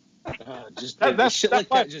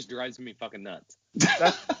just drives me fucking nuts.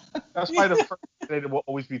 That's why the first Terminator will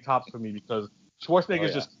always be tops for me, because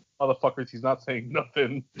Schwarzenegger's just motherfuckers. He's not saying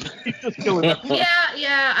nothing. He's just killing them.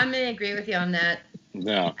 Yeah, I'm gonna agree with you on that.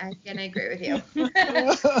 No, I'm gonna agree with you.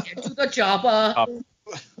 To the chopper. I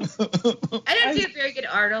don't do a very good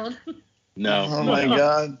Arnold. No. Oh my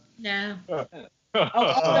God. No.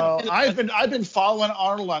 I've been following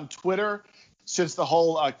Arnold on Twitter since the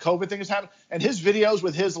whole COVID thing has happened, and his videos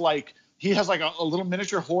with his he has like a little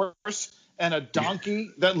miniature horse and a donkey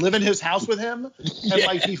that live in his house with him,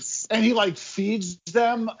 and he feeds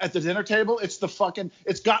them at the dinner table.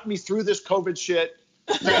 It's got me through this COVID shit.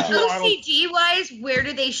 OCD wise, where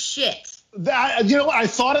do they shit? That, you know what, I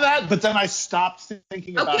thought of that, but then I stopped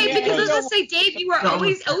thinking about it. Okay, because I was going to say, Dave, you are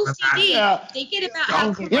always OCD, thinking about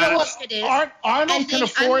how correct it is. Arnold can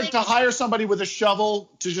afford to hire somebody with a shovel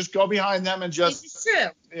to just go behind them and just... This is true.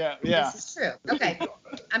 Yeah. This is true. Okay.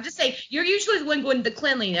 I'm just saying, you're usually the one going to the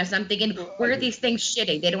cleanliness. I'm thinking, where are these things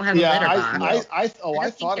shitting? They don't have a litter box. I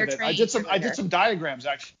thought of it. I did some diagrams,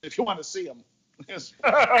 actually, if you want to see them.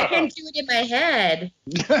 I can do it in my head.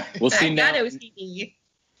 We'll see now. I got OCD.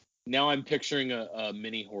 Now I'm picturing a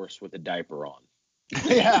mini horse with a diaper on.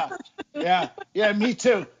 Yeah, me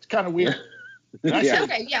too. It's kind of weird.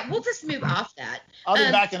 Okay, we'll just move off that. I'll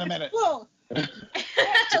be back in a minute. We'll move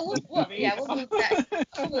that.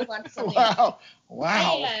 We'll move on to something else.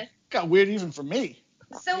 Wow. Got weird even for me.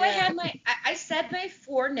 So I had I said my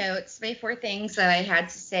 4 notes, my 4 things that I had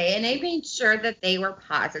to say, and I made sure that they were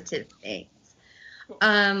positive things.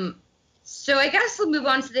 So I guess we'll move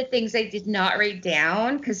on to the things I did not write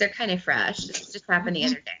down because they're kind of fresh. This just happened the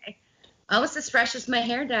other day. Almost as fresh as my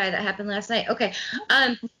hair dye that happened last night. Okay.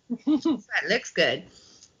 So that looks good.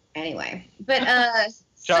 Anyway, but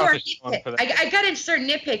so I got to start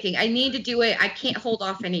nitpicking. I need to do it. I can't hold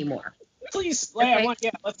off anymore. Please, okay.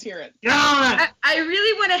 let's hear it. I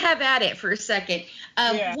really want to have at it for a second.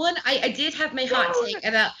 One, I did have my hot take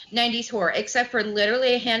about 90s horror, except for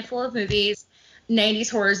literally a handful of movies. 90s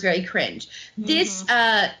horror is very cringe. This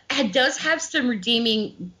does have some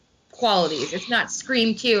redeeming qualities. It's not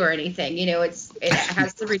Scream 2 or anything. You know, it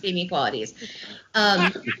has some redeeming qualities.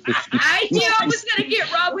 I knew I was going to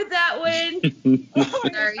get robbed with that one.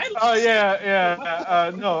 Sorry. Oh,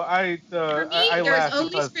 yeah. No, for me, there was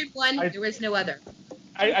only Scream 1. There was no other.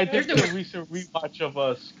 I did a recent rewatch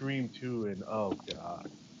of Scream 2, and oh,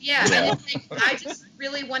 God. Yeah, and it's like, I just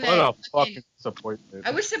really want to. What a fucking disappointment. I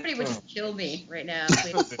wish somebody would just kill me right now.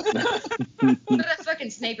 Put a fucking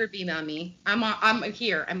sniper beam on me. I'm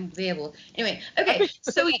here. I'm available. Anyway, okay.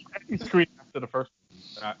 So Scream after the first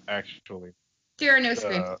one, actually. There are no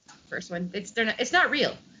screams in the first one. It's not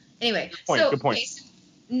real. Anyway, good point. Okay, so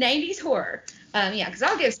 90s horror. Because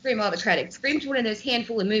I'll give Scream all the credit. Scream's one of those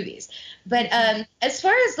handful of movies. But as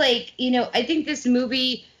far as I think this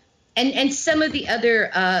movie. And some of the other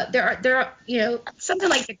there are something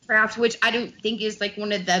like The Craft, which I don't think is like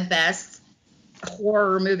one of the best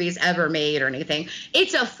horror movies ever made or anything.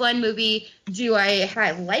 It's a fun movie. Do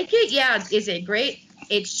I like it? Yeah. Is it great?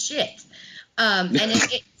 It's shit. And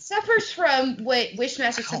it suffers from what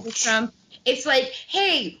Wishmaster suffers from. It's like,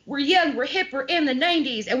 hey, we're young, we're hip, we're in the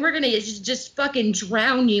 90s, and we're going to just fucking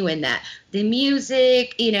drown you in that. The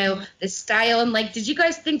music, the style, and did you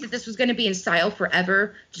guys think that this was going to be in style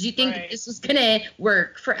forever? Did you think that this was going to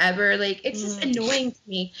work forever? It's just annoying to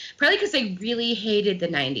me. Probably because I really hated the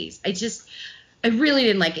 90s. I really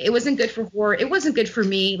didn't like it. It wasn't good for horror. It wasn't good for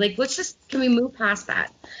me. Can we move past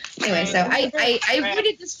that? Anyway, so I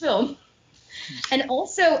avoided this film. And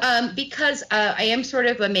also, because I am sort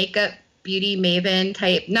of a makeup beauty maven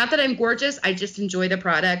type. Not that I'm gorgeous. I just enjoy the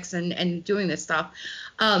products and doing this stuff.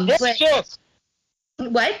 Gorgeous.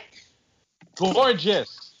 What?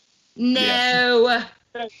 Gorgeous. No.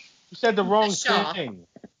 You said the wrong thing.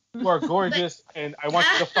 You are gorgeous, and I want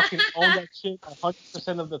you to fucking own that shit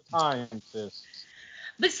 100% of the time, sis.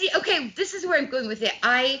 But see, okay, this is where I'm going with it.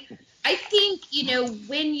 I think,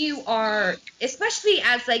 when you are, especially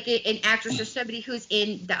as an actress or somebody who's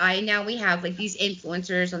in the eye, now we have these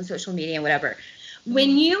influencers on social media and whatever.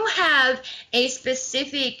 When you have a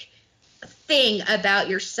specific thing about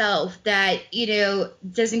yourself that,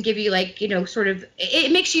 doesn't give you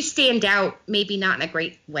it makes you stand out, maybe not in a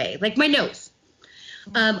great way. Like my nose.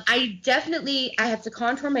 I have to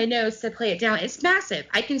contour my nose to play it down. It's massive.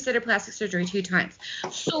 I considered plastic surgery 2 times.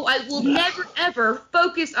 So I will never, ever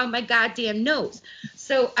focus on my goddamn nose.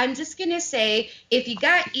 So I'm just going to say, if you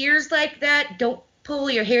got ears like that, don't pull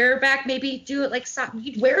your hair back. Maybe do it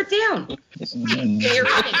you'd wear it down. Wear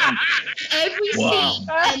it down. Every scene.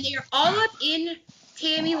 And they're all up in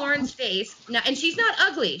Tammy Lauren's face. Now, and she's not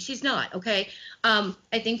ugly. She's not, okay? I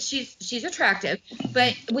think she's attractive,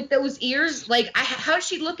 but with those ears, how does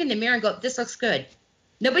she look in the mirror and go, this looks good?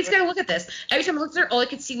 Nobody's gonna look at this. Every time I looked at her, all I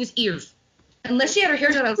could see was ears. Unless she had her hair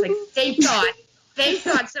done, I was like, thank God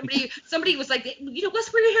somebody was like,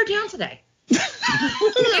 let's wear your hair down today.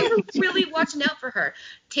 They were really watching out for her.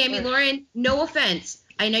 Tammy Lauren, no offense.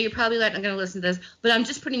 I know you're probably not going to listen to this, but I'm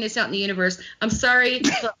just putting this out in the universe. I'm sorry,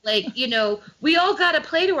 but we all got to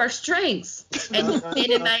play to our strengths and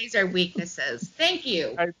minimize our weaknesses. Thank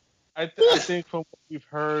you. I think from what we've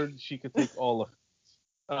heard, she could take all of it.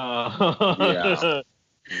 Yeah.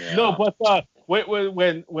 No, but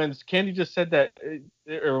when Candy just said that,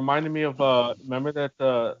 it reminded me of remember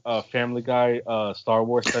that Family Guy Star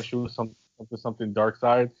Wars special, something Dark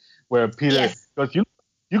Side, where Peter goes, you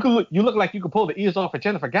look like you could pull the ears off of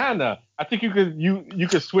Jennifer Garner. I think you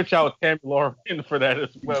could switch out Tammy Lauren for that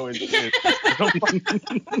as well.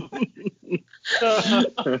 So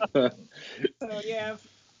yeah,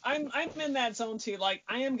 I'm in that zone too. Like,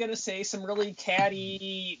 I am gonna say some really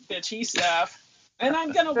catty, bitchy stuff, and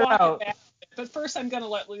I'm gonna walk it back. But first, I'm gonna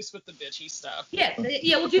let loose with the bitchy stuff. Yeah,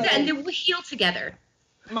 we'll do that, and then we'll heal together.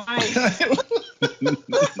 Say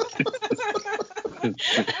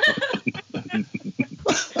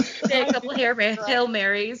a couple Hail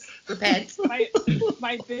Marys. Repent.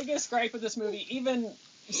 My biggest gripe with this movie, even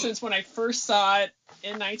since when I first saw it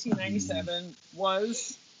in 1997,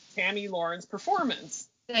 was Tammy Lauren's performance.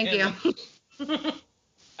 Thank you.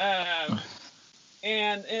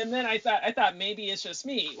 And then I thought maybe it's just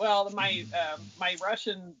me. Well, my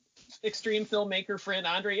Russian extreme filmmaker friend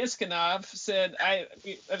Andrei Iskanov said, I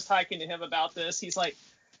was talking to him about this. He's like,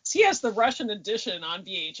 he has the Russian edition on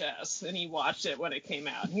VHS, and he watched it when it came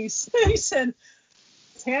out. And he said,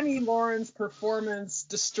 Tammy Lauren's performance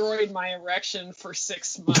destroyed my erection for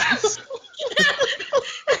 6 months.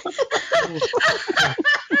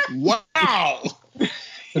 Wow.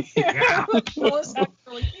 Yeah. Well, that's how I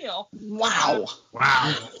really feel. Wow.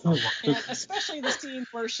 And especially the scene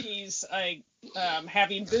where she's like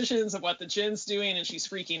having visions of what the djinn's doing, and she's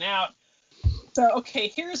freaking out. So, okay,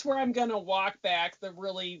 here's where I'm going to walk back the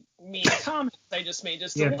really mean comments I just made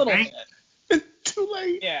just a little bit. Too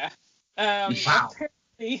late. Yeah. Wow.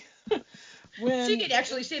 Apparently, when she could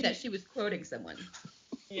actually say that she was quoting someone.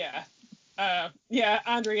 Yeah.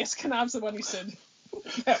 Andrei Iskanov's the one who said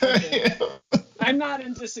that. I'm not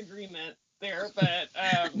in disagreement there, but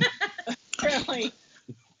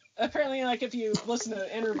apparently, like, if you listen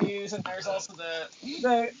to interviews, and there's also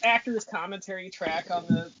the actor's commentary track on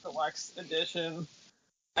the deluxe edition.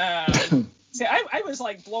 See, I was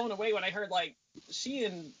like blown away when I heard like she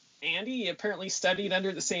and Andy apparently studied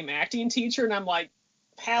under the same acting teacher, and I'm like,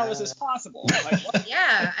 how is this possible? Like, what?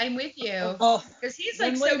 Yeah, I'm with you. Because he's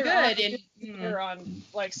like so good. And on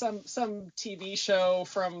like some TV show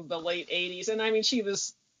from the late 80s, and I mean,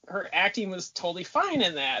 her acting was totally fine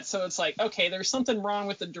in that. So it's like, okay, there's something wrong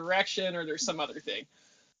with the direction, or there's some other thing.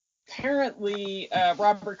 Apparently,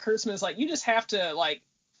 Robert Kurtzman is like, you just have to like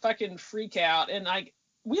fucking freak out, and like,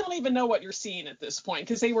 we don't even know what you're seeing at this point,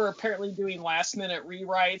 because they were apparently doing last minute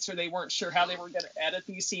rewrites, or they weren't sure how they were going to edit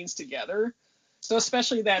these scenes together. So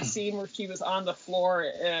especially that scene where she was on the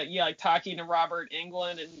floor, like talking to Robert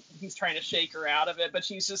Englund, and he's trying to shake her out of it, but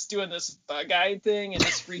she's just doing this bug-eyed thing and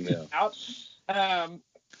just freaking out.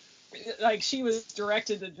 Like, she was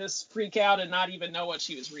directed to just freak out and not even know what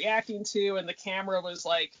she was reacting to, and the camera was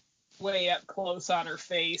like way up close on her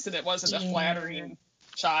face, and it wasn't a flattering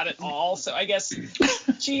shot at all. So I guess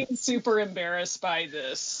she was super embarrassed by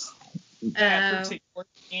that particular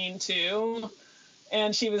scene too.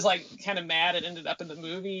 And she was like kind of mad it ended up in the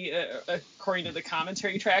movie, according to the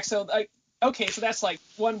commentary track. So like, okay, so that's like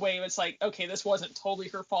one way. It's like, okay, this wasn't totally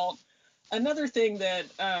her fault. Another thing that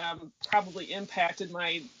probably impacted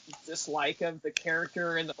my dislike of the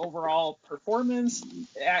character and the overall performance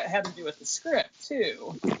had to do with the script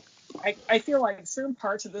too. I feel like certain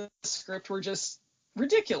parts of the script were just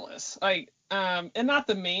ridiculous. Like, and not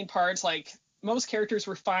the main parts. Like, most characters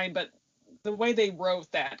were fine, but the way they wrote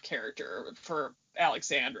that character for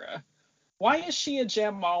Alexandra. Why is she a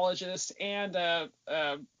gemologist and a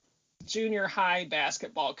junior high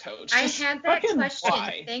basketball coach? I had that question.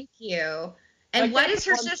 Why? Thank you. And why does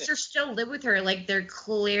her sister still live with her? Like, they're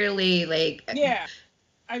clearly like. Yeah.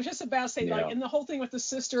 I was just about to say, like, and the whole thing with the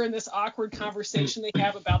sister and this awkward conversation they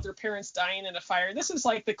have about their parents dying in a fire. This is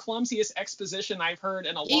like the clumsiest exposition I've heard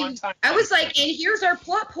in a long time. I was like, and here's our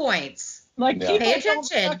plot points. Like, people pay don't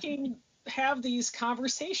attention. fucking have these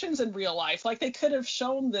conversations in real life. Like, they could have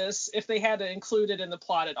shown this if they had to include it in the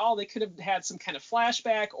plot at all. They could have had some kind of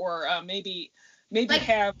flashback, or maybe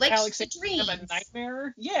have Alexandra have a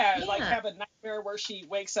nightmare. Yeah, like have a nightmare where she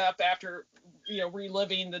wakes up after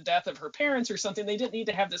reliving the death of her parents or something. They didn't need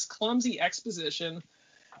to have this clumsy exposition.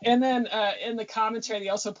 And then in the commentary, they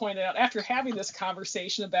also pointed out, after having this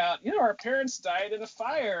conversation about, our parents died in a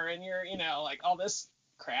fire, and you're, like, all this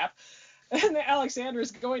crap. And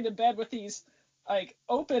Alexandra's going to bed with these like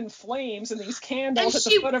open flames and these candles at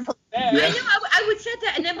the foot of her I know. I would say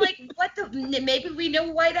that, and I'm like, what the? Maybe we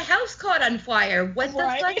know why the house caught on fire. What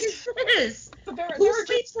the fuck is this? But there Who are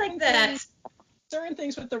sleeps like that? Certain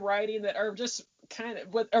things with the writing that are just kind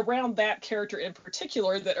of around that character in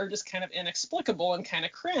particular that are just kind of inexplicable and kind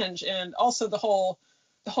of cringe, and also the whole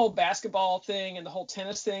basketball thing and the whole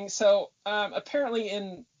tennis thing. So apparently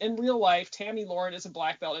in real life, Tammy Lauren is a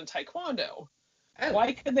black belt in Taekwondo. Oh.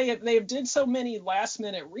 Why could they have did so many last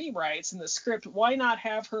minute rewrites in the script? Why not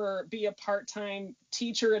have her be a part-time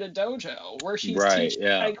teacher at a dojo where she's teaching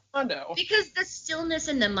Taekwondo? Because the stillness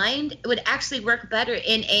in the mind would actually work better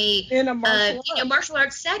in a martial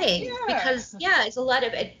arts setting. Yeah. Because it's a lot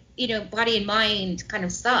of body and mind kind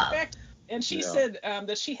of stuff. And she said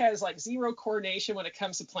that she has like zero coordination when it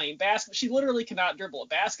comes to playing basketball. She literally cannot dribble a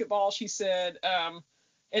basketball. She said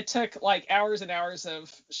it took like hours and hours of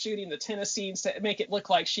shooting the tennis scenes to make it look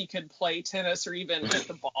like she could play tennis or even hit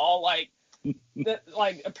the ball. Like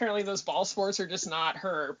apparently those ball sports are just not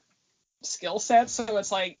her skill set. So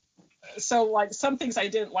it's like some things I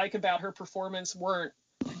didn't like about her performance weren't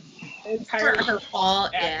entirely her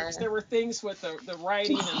fault. Yeah. There were things with the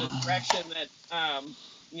writing and the direction that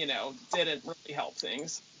didn't really help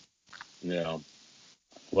things. Yeah.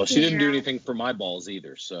 Well, she didn't do anything for my balls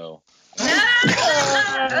either, so.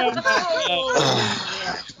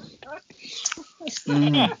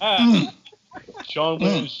 Sean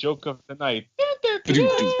Williams' joke of the night.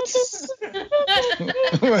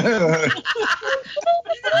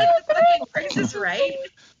 Is this right?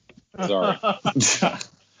 Sorry.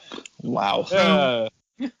 Wow.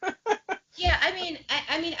 Yeah, I mean,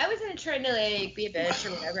 I wasn't trying to like be a bitch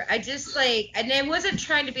or whatever. I just and I wasn't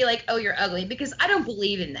trying to be like, oh, you're ugly, because I don't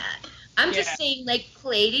believe in that. I'm just saying, like,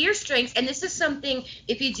 play to your strengths. And this is something,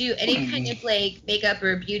 if you do any kind of like makeup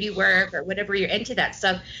or beauty work or whatever you're into that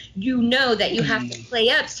stuff, you know that you have to play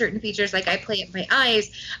up certain features. Like I play up my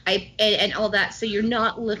eyes, and all that. So you're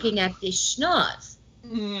not looking at this schnoz.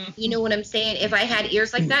 You know what I'm saying? If I had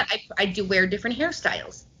ears like that, I'd do wear different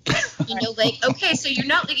hairstyles. Okay, so you're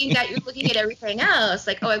not looking at, you're looking at everything else,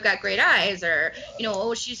 like, oh, I've got great eyes, or,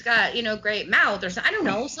 oh, she's got, great mouth, or something. I don't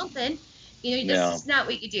know, something. This is not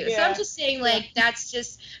what you do. Yeah. So I'm just saying, like, that's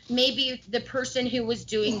just maybe the person who was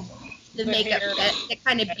doing the makeup, the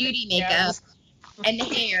kind of beauty makeup and the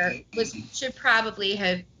hair should probably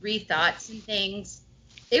have rethought some things.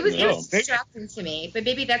 It was distracting to me, but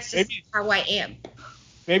maybe that's just how I am.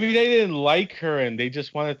 Maybe they didn't like her and they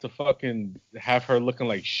just wanted to fucking have her looking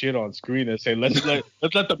like shit on screen and say, let's let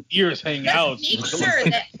the ears hang out. Make sure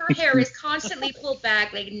that her hair is constantly pulled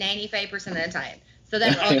back like 95% of the time. So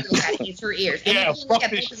that's all you look at is her ears. And if you look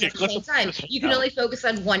at both of them at the same time, you can only focus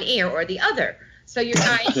on one ear or the other. So your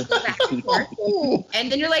eyes go back and forth. And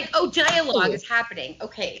then you're like, oh, dialogue is happening.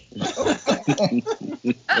 Okay.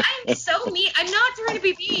 I'm so mean. I'm not trying to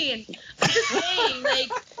be mean. I'm just saying, like,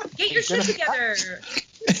 get your shit together.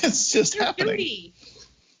 It's just happening. Duty.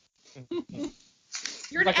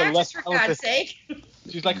 You're an actress, for God's sake.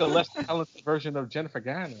 She's like a less talented version of Jennifer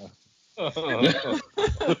Garner.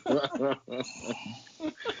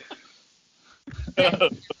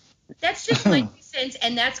 That's just my 2 cents,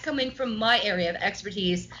 and that's coming from my area of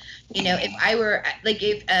expertise. If I were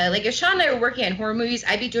if Sean and I were working on horror movies,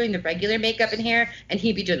 I'd be doing the regular makeup and hair, and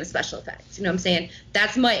he'd be doing the special effects. You know what I'm saying?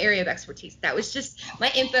 That's my area of expertise. That was just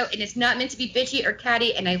my info, and it's not meant to be bitchy or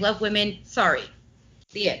catty. And I love women. Sorry.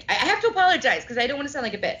 The end. I have to apologize because I don't want to sound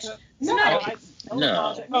like a bitch. No,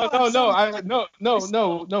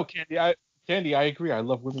 Candy. I agree. I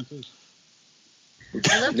love women too.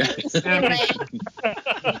 I love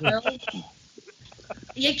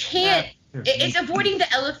you can't. It's avoiding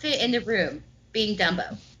the elephant in the room, being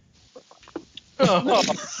Dumbo.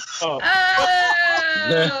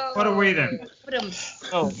 What a way then.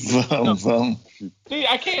 See,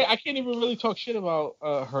 I can't even really talk shit about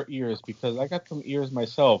her ears because I got some ears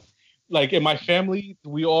myself. Like in my family,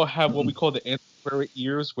 we all have what we call the anti-square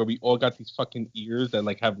ears, where we all got these fucking ears that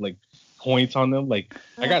like have like points on them. Like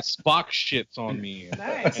I got Spock shits on me.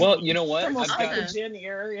 Nice. Well, you know what? Almost like a Jen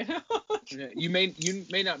ear, You may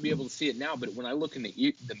not be able to see it now, but when I look in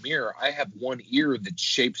the mirror, I have one ear that's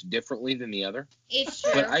shaped differently than the other. It's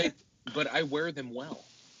true. But I wear them well.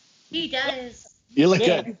 He does. You look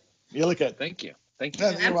good. You look good. Thank you.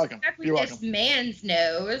 You're welcome. You're welcome. This man's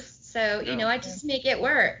nose, so I just make it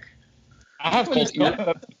work. I have ears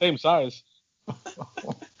the same size.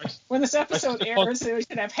 When this episode airs, we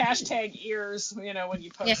should have hashtag ears, when you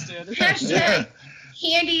post it. Hashtag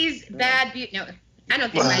Candy's bad beauty. No, I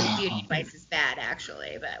don't think my beauty advice is bad,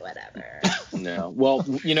 actually, but whatever. No. Well,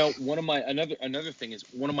 one of my another thing is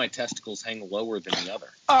one of my testicles hang lower than the other.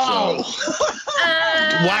 Oh. So.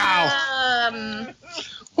 Wow.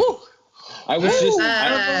 I was just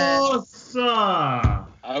Barbosa.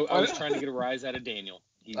 I was trying to get a rise out of Daniel.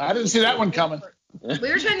 I didn't see that one coming.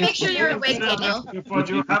 We were trying to make sure you were awake, Daniel. What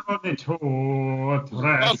you have on the tour,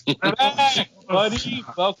 Buddy,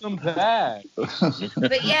 welcome back.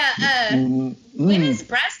 But yeah, women's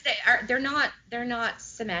breasts they're not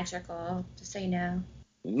symmetrical. Just so you know.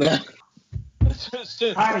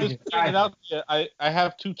 I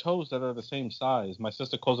have two toes that are the same size. My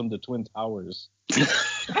sister calls them the Twin Towers.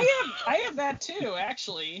 I have that too,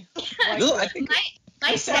 actually. Like,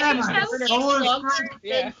 my second toe is longer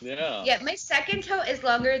than, yeah. my second toe is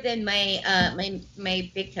longer than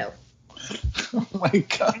my big toe. Oh my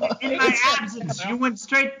god. In my absence, you went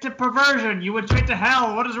straight to perversion. You went straight to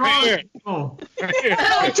hell. What is wrong with you?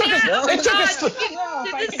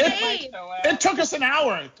 It took us an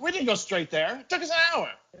hour. We didn't go straight there. It took us an hour.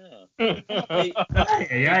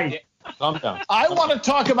 Calm down. I want to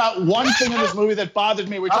talk about one thing in this movie that bothered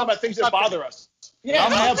me. We're talking about things that bother us. Yeah, I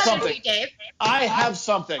have something. I have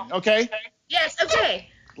something, okay? Yes, okay.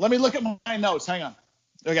 Let me look at my notes. Hang on.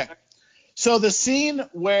 Okay. So the scene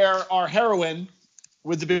where our heroine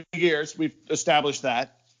with the big ears, we've established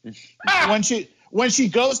that. When she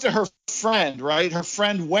goes to her friend, right? Her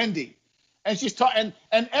friend Wendy. And she's talking,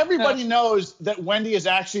 and everybody knows that Wendy is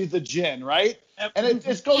actually the djinn, right? And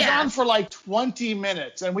it goes on for like 20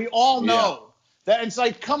 minutes, and we all know that it's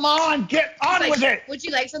like, come on, get on with it. Would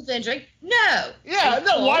you like something to drink? No. Yeah,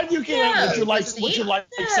 no. Why do you care? Would you like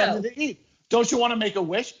something to eat? Don't you want to make a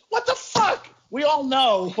wish? What the fuck? We all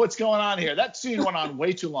know what's going on here. That scene went on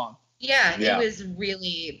way too long. Yeah, it was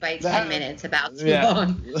really by 10 minutes about too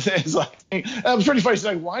long. It's like, it was pretty funny. She's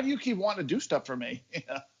like, why do you keep wanting to do stuff for me?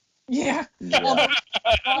 Yeah.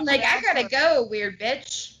 I'm like, I gotta go, weird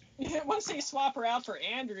bitch. Once they swap her out for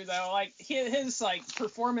Andrew, though, like his like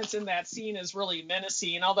performance in that scene is really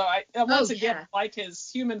menacing. Although I like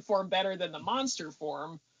his human form better than the monster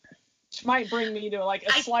form, which might bring me to like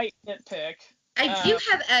a slight nitpick. I do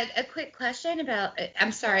have a quick question about.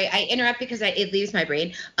 I'm sorry, I interrupt because it leaves my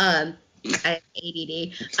brain. I have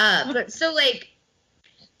ADD. But so like.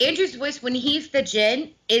 Andrew's voice when he's the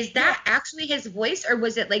djinn, is that actually his voice, or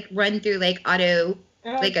was it like run through like auto,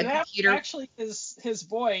 like a computer? Actually, his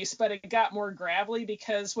voice, but it got more gravelly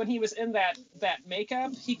because when he was in that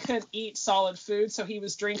makeup, he couldn't eat solid food, so he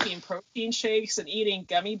was drinking protein shakes and eating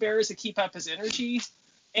gummy bears to keep up his energy,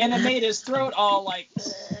 and it made his throat all like.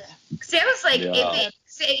 See, I was like,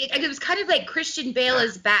 it was kind of like Christian Bale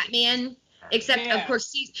as Batman, except of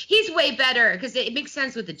course he's way better because it makes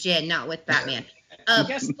sense with the djinn, not with Batman.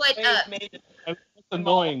 It's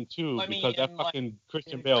annoying too because that fucking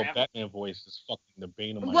Christian Bale Batman voice is fucking the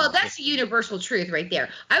bane of my life. That's the universal truth right there.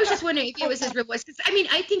 I was just wondering if it was his real voice, because I mean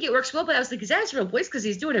I think it works well, but I was like, is that his real voice? Because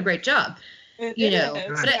he's doing a great job, But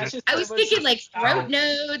I was thinking like throat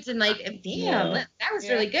nodes and like, damn, that was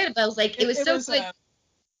really good. But I was like, it was so good.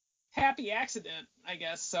 Happy accident, I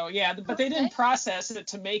guess. So yeah, but they didn't process it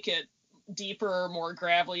to make it deeper or more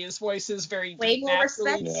gravelly. His voice is very way more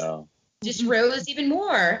respect. Just rose even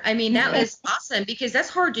more. I mean, that was awesome because that's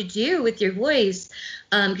hard to do with your voice,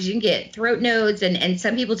 because you can get throat nodes and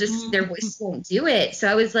some people just their voices won't do it. So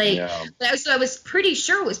I was like, but I was pretty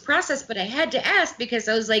sure it was processed, but I had to ask because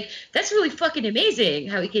I was like, that's really fucking amazing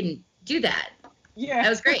how he can do that. Yeah, that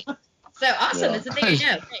was great. So awesome. That's the thing I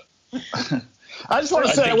know. I just want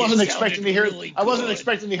to say I wasn't expecting to hear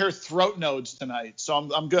expecting to hear throat nodes tonight, so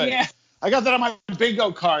I'm good. Yeah. I got that on my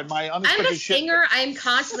bingo card. My unexpected I'm a singer. I'm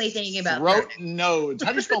constantly thinking about throat nodes.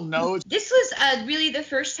 How do you spell nodes? This was really the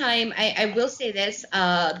first time I will say this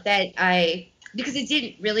that because I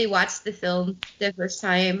didn't really watch the film the first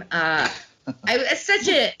time. I was such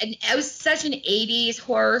an 80s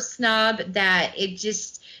horror snob that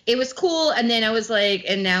it was cool, and then I was like,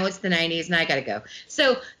 and now it's the 90s, and I gotta go.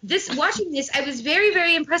 So watching this, I was very,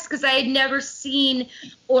 very impressed because I had never seen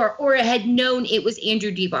or had known it was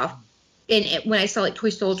Andrew Divoff when I saw like Toy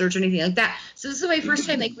Soldiers or anything like that. So this is my first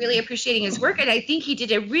time like really appreciating his work, and I think he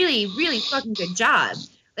did a really, really fucking good job.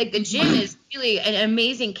 Like the djinn is really an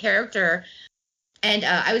amazing character. And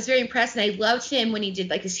I was very impressed, and I loved him when he did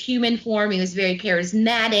like his human form. He was very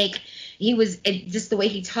charismatic. He was just the way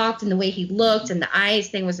he talked and the way he looked, and the eyes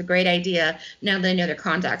thing was a great idea. Now that I know their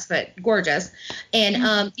contacts, but gorgeous. And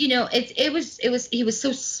he was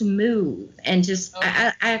so smooth and just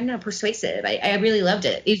I'm not persuasive. I really loved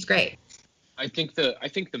it. He was great. I think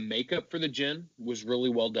the makeup for the djinn was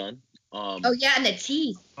really well done. And the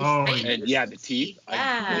teeth. The teeth.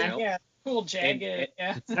 Yeah. Cool jagged.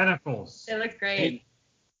 Tentacles. They look great.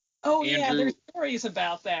 There's stories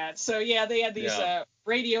about that. So they had these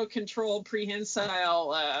radio controlled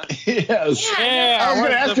prehensile. Yes. Yeah. I was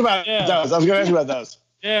going to ask about those.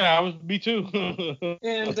 Yeah, me too.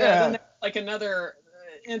 And then like another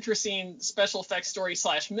interesting special effects story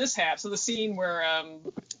 / mishap. So the scene where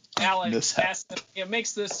Alex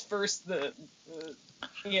makes this first the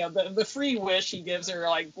free wish he gives her,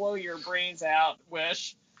 like blow your brains out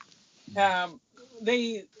wish.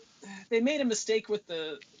 They made a mistake with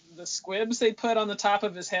the squibs they put on the top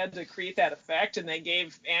of his head to create that effect, and they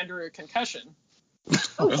gave Andrew a concussion.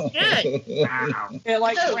 Oh shit! Wow. It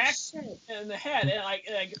like racked in the head, and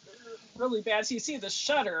like really bad. So you see the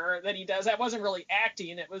shudder that he does. That wasn't really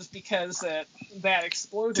acting. It was because that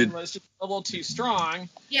explosion was just a little too strong.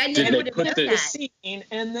 Yeah, and then would have put the scene.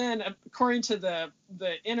 And then according to the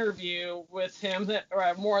interview with him,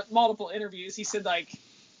 multiple interviews, he said like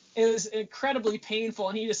it was incredibly painful,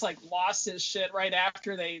 and he just like lost his shit right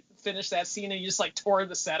after they finished that scene, and he just like tore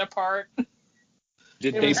the set apart.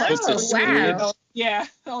 Did they put the squib? Wow. Yeah,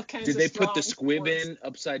 all kinds Did of they put the strong squib in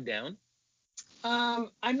upside down? I'm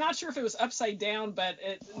not sure if it was upside down, but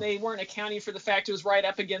they weren't accounting for the fact it was right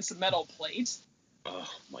up against a metal plate. Oh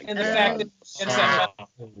my god! And the fact that it's that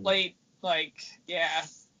metal plate, like, yeah.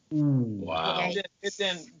 Wow. It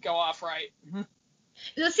didn't go off right.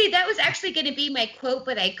 Well, see, that was actually going to be my quote,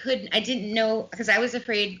 but I didn't know, because I was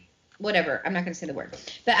afraid, whatever, I'm not going to say the word,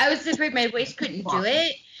 but I was afraid my voice couldn't do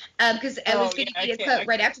it, because I was going to be a quote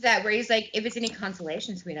right after that, where he's like, if it's any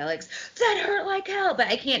consolation, sweet Alex, that hurt like hell, but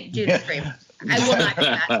I can't do the scream. I will not do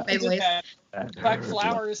that. My voice. Buck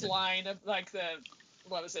Flowers line of like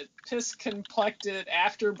what was it? Piss-complected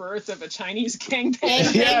afterbirth of a Chinese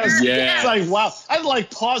gangbang. Yes. It's like, wow. I'd like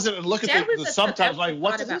pause it and look at the subtitles. Like,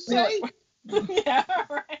 what did it say? Yeah,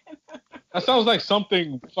 right. That sounds like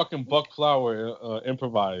something fucking Buck Flower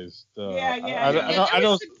improvised. I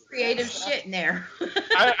don't some creative shit in there.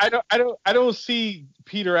 I don't see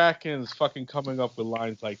Peter Atkins fucking coming up with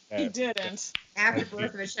lines like that. He didn't.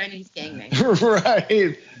 Afterbirth of a Chinese gangbang.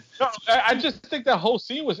 Right. No, I just think that whole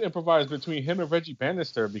scene was improvised between him and Reggie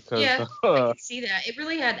Bannister because. Yeah, I can see that. It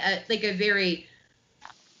really had a very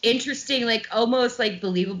interesting, like almost like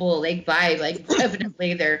believable like vibe. Like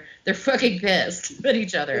definitely they're fucking pissed at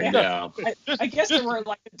each other. Yeah. I guess there were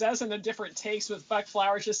like a dozen of different takes with Buck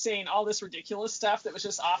Flowers just saying all this ridiculous stuff that was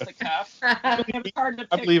just off the cuff. It was hard to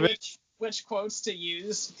pick which quotes to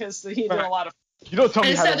use because he did a lot of. You don't tell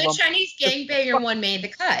me how so the Chinese gangbanger one made the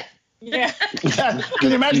cut. Yeah. Can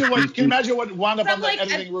you imagine what wound up on the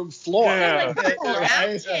editing room floor? Yeah. Like,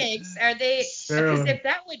 outtakes, are they? Because if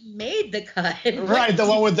that would made the cut. Right, the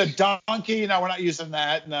one with the donkey. No, we're not using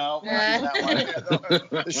that. No. That one.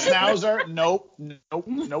 The schnauzer. Nope.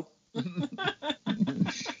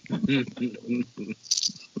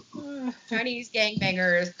 Chinese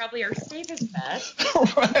gangbanger is probably our safest bet.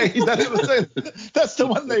 Right, that's the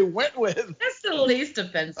one they went with. That's the least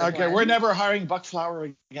offensive Okay, one. we're never hiring Buck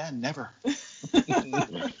Flower again, never. We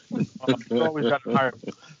always got to hire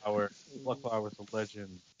Buck Flower. Buck Flower's a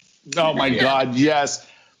legend. Oh my God, yes.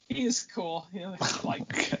 He's cool.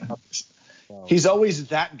 He's always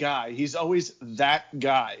that guy. He's always that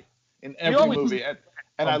guy in every movie, and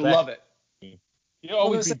I love it. He'll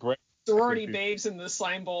always be brave. Sorority Babes in the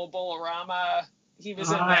Slime Bowl Bowl-orama. He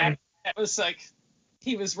was in that. That was like,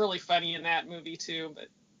 he was really funny in that movie too. But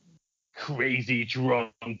crazy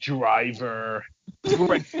drunk driver.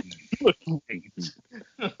 Great.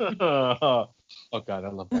 Oh God, I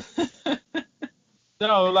love that.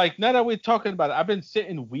 No, like now that we're talking about it, I've been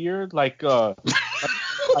sitting weird. Like I've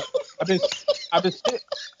been sitting.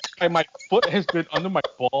 Like, my foot has been under my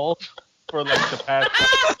balls for like the past.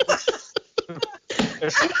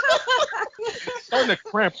 It's starting to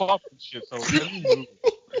cramp up and shit. So let me move.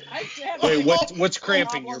 Wait, what's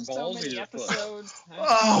cramping? Your balls or your foot?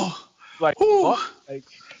 Oh, like what? Like,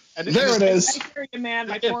 and there it is. I hear you, man.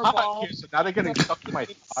 My poor ball. So now they're getting stuck in my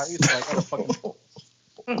thighs. So I gotta fucking.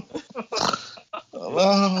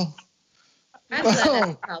 Oh. I'm glad that's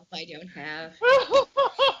a help I don't have.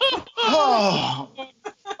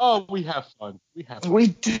 Oh, we have fun. We have fun. We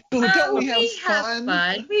do. Don't we have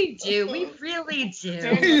fun? We do. We really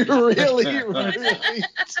do. We really do.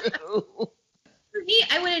 For me,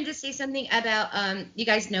 I wanted to say something about, you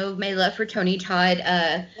guys know my love for Tony Todd.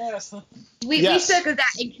 Yes. We spoke of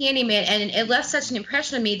that in Candyman, and it left such an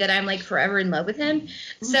impression on me that I'm, like, forever in love with him.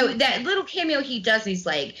 Mm-hmm. So that little cameo he does, he's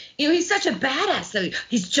like, he's such a badass. So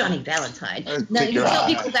he's Johnny Valentine. Now, you tell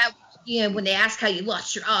people that, when they ask how you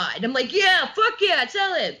lost your eye. And I'm like, yeah, fuck yeah,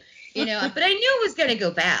 tell him. But I knew it was going to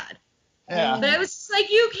go bad. Yeah. But I was just like,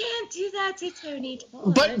 you can't do that to Tony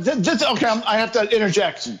Todd. But okay, I have to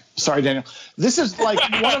interject. Sorry, Daniel. This is like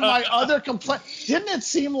one of my other complaints. Didn't it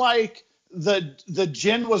seem like the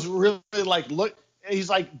djinn was really like, look, he's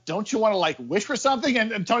like, don't you want to like wish for something?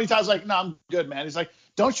 And Tony Todd's like, no, I'm good, man. He's like,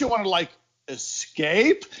 don't you want to like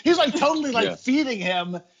escape? He's like totally like feeding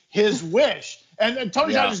him his wish. And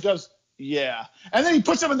Tony Todd just goes, yeah. And then he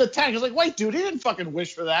puts him in the tank. He's like, wait, dude, he didn't fucking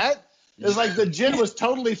wish for that. It's like the djinn was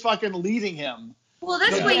totally fucking leading him. Well,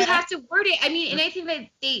 that's why you have to word it. I mean, and I think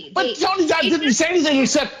that But Tony Todd didn't say anything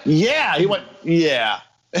except, yeah. He went, yeah.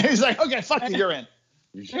 And he's like, okay, fuck you, you're in.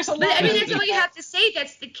 But I mean, that's all you have to say.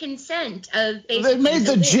 That's the consent of basically. They made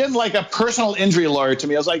the djinn like a personal injury lawyer to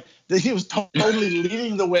me. I was like, he was totally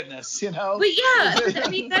leading the witness, you know? But yeah, I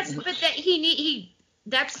mean, that's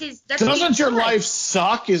his. Doesn't your life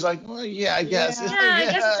suck? He's like, well, yeah, I guess. Yeah, I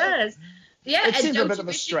guess it does. Yeah, it and seems a don't bit you of a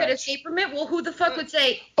wish you could stretch. escape from it? Well, who the fuck would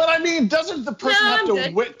say? But I mean, doesn't the person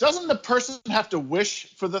Doesn't the person have to wish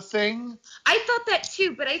for the thing? I thought that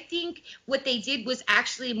too, but I think what they did was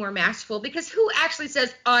actually more masterful, because who actually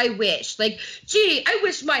says, I wish? Like, gee, I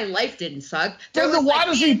wish my life didn't suck. Then why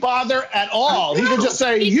does he bother at all? He could just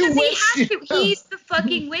say, you wish. He's the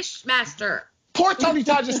fucking Wishmaster. Poor Tony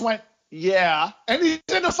Todd just went, yeah, and he's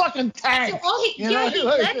in a fucking tank. So he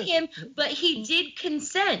let him, but he did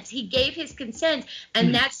consent. He gave his consent,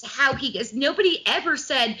 and that's how he is. Nobody ever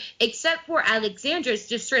said, except for Alexandra,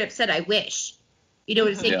 just straight up said, I wish. You know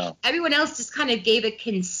what I'm saying? Yeah. Everyone else just kind of gave a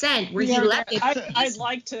consent where he let it. I'd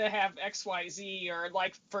like to have XYZ, or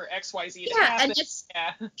like for XYZ to happen. And it's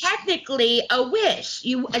technically a wish.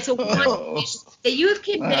 It's a one wish that you have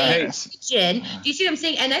conveyed to Jin. Do you see what I'm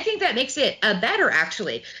saying? And I think that makes it better,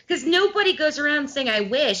 actually, because nobody goes around saying I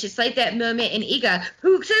wish. It's like that moment in Iga.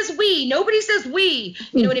 Who says we? Nobody says we.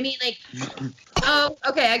 You know what I mean? Like, oh,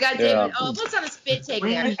 okay, I got David. Oh, almost on a spit take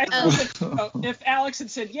there. If Alex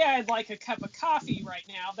had said, yeah, I'd like a cup of coffee right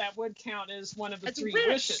now, that would count as one of the three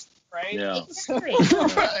wishes, right? Yeah. Exactly.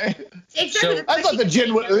 Exactly. So, I thought the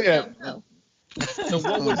djinn would. Yeah. So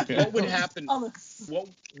what would happen?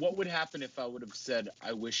 What would happen if I would have said,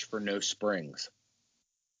 I wish for no springs?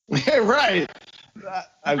 Yeah, right.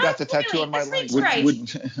 I've got the tattoo on my leg.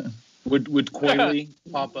 Would Coily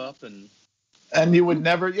pop up and you would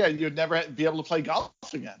never, you'd never be able to play golf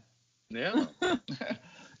again. Yeah.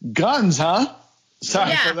 Guns, huh?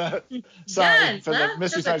 Sorry for that. Sorry Guns, for the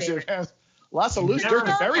Mystery Science Theater. Lots of loose dirt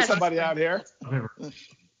to bury somebody out here.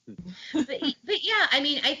 But yeah, I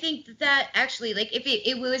mean, I think that actually, like, if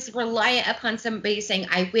it was reliant upon somebody saying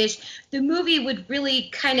I wish, the movie would really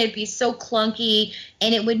kind of be so clunky,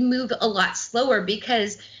 and it would move a lot slower,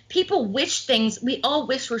 because people wish things. We all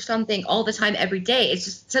wish for something all the time, every day. It's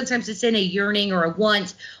just sometimes it's in a yearning or a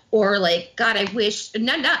want, or like, God, I wish.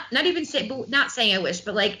 Not even say, but not saying I wish,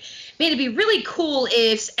 but like, man, it'd be really cool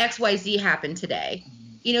if XYZ happened today.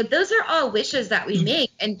 You know, those are all wishes that we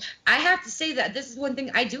make. And I have to say that this is one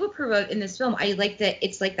thing I do approve of in this film. I like that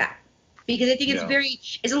it's like that, because I think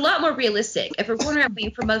it's a lot more realistic. If we're going around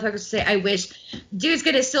waiting for motherfuckers to say, I wish, dude's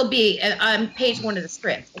going to still be on page 1 of the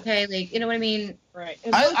script. Okay. Like, you know what I mean? Right.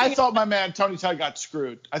 I thought my man, Tony Todd, got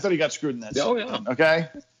screwed. I thought he got screwed in that. Oh, yeah. Okay.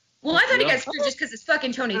 Well, I thought he got screwed just because it's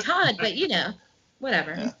fucking Tony Todd, but you know,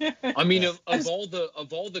 whatever. I mean, of all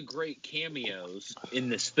the great cameos in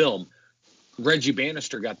this film, Reggie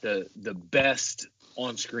Bannister got the best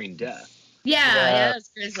on-screen death. Yeah, that's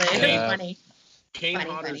grizzly. Funny. Kane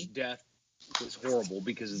Hodder's death was horrible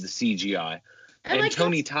because of the CGI. And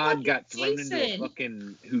Tony Todd got thrown into a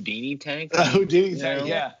fucking Houdini tank. Houdini tank,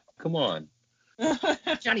 yeah. Come on.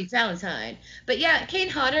 Johnny Valentine. But yeah, Kane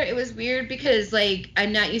Hodder, it was weird because, like,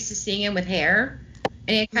 I'm not used to seeing him with hair.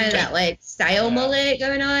 And he had kind of that, like, style mullet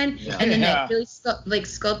going on. Yeah. And then that really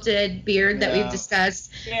sculpted beard that we've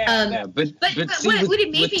discussed. But see, what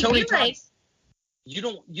it made me Tony realize...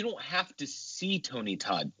 Todd, you don't have to see Tony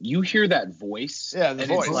Todd. You hear that voice. Yeah, the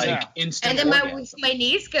voice. It's like instant and then orgasm. my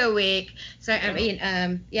knees go weak. So, I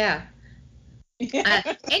mean, yeah.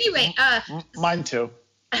 Anyway. Mine too.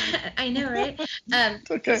 I know, right?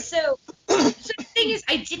 Okay. So the thing is,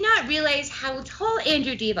 I did not realize how tall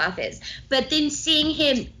Andrew Divoff is, but then seeing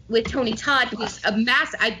him with Tony Todd, who's a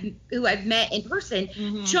who I've met in person,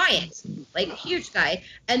 giant, like huge guy,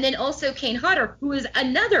 and then also Kane Hodder, who is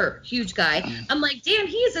another huge guy. I'm like, damn,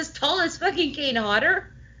 he is as tall as fucking Kane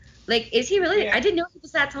Hodder. Like, is he really? Yeah. I didn't know he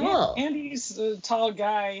was that tall. Yeah, and he's a tall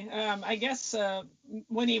guy. I guess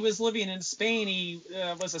when he was living in Spain, he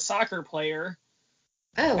was a soccer player.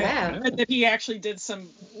 Oh, wow. And that he actually did some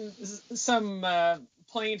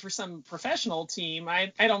playing for some professional team.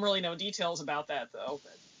 I don't really know details about that, though.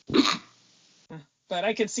 But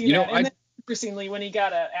I could see that. And then, interestingly, when he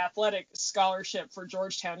got an athletic scholarship for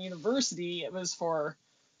Georgetown University, it was for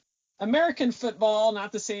American football,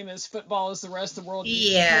 not the same as football as the rest of the world.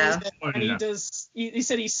 Yeah. And he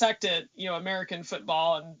said he sucked at, American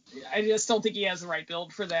football, and I just don't think he has the right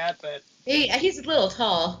build for that. But he's a little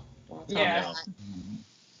tall. Yeah.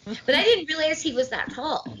 But I didn't realize he was that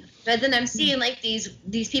tall. But then I'm seeing like these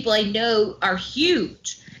people I know are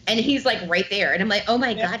huge, and he's like right there, and I'm like, oh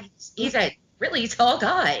my god, he's a really tall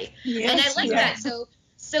guy, and I like that. So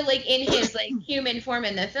like in his like human form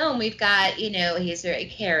in the film, we've got, he's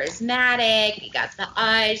very charismatic. You got the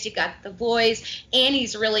eyes, you got the voice, and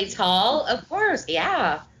he's really tall. Of course,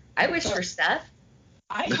 yeah. I wish for stuff.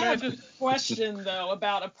 I have a question, though,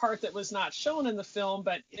 about a part that was not shown in the film,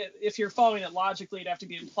 but if you're following it logically, it'd have to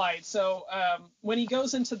be implied. So when he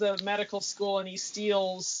goes into the medical school and he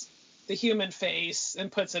steals the human face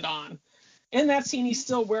and puts it on, in that scene, he's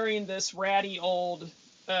still wearing this ratty old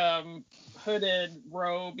hooded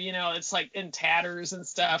robe. It's like in tatters and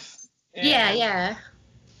stuff. And, yeah.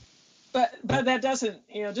 But that doesn't,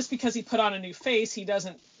 just because he put on a new face, he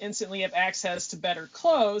doesn't instantly have access to better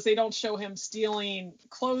clothes. They don't show him stealing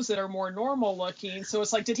clothes that are more normal looking. So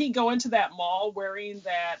it's like, did he go into that mall wearing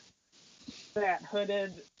that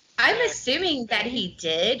hooded? I'm assuming that he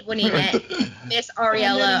did when he met Miss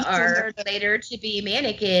Ariella, or later to be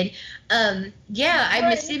Mannequin. Yeah,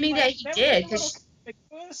 I'm assuming that he did.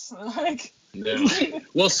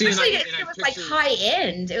 Well, see, it was like high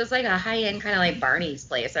end. It was like a high end kind of like Barney's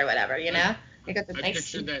place or whatever, I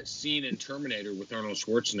pictured that scene in Terminator with Arnold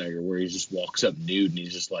Schwarzenegger where he just walks up nude and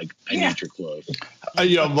he's just like, I need your clothes.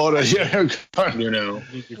 Yo, Moto, You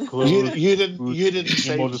didn't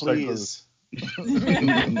say please. You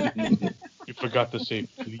forgot to say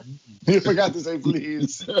please. You forgot to say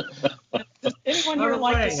please. Anyone here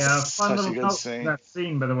like fun little note scene. That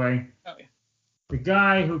scene, by the way. Oh, yeah. The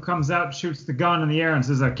guy who comes out, shoots the gun in the air, and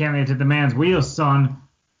says, "I can't get to the man's wheels, son."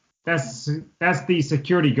 That's the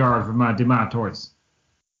security guard from Demonic Toys.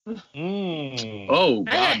 Oh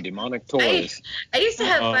God, Demonic Toys. I used to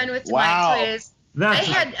have fun with Demonic Toys. I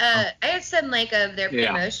had some like of their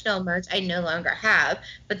promotional merch I no longer have,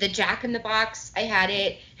 but the Jack in the Box, I had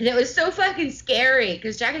it, and it was so fucking scary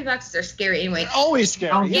because Jack in the Boxes are scary anyway. They're always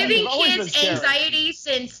scary. Giving kids anxiety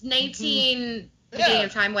since 19. Beginning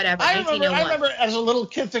of time, whatever. I remember as a little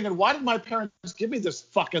kid thinking, why did my parents give me this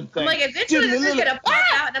fucking thing? I'm like, eventually this is gonna pop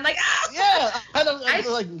out, and I'm like, ah! Yeah.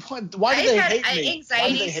 Why do they hate me? I've had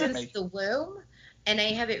anxiety since the womb, and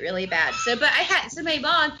I have it really bad. So my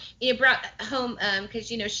mom, brought home, because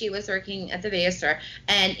she was working at the video store,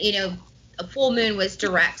 and a full moon was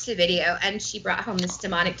direct to video, and she brought home this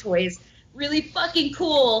Demonic Toys, really fucking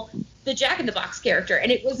cool, the Jack in the Box character,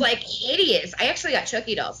 and it was like hideous. I actually got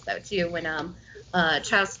Chucky dolls though too when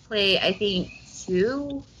Child's Play, I think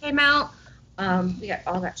 2 came out. We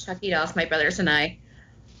all got Chucky dolls, my brothers and I.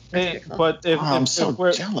 Hey, cool. but I'm so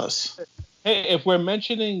jealous. Hey, if we're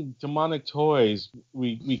mentioning Demonic Toys,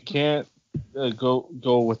 we can't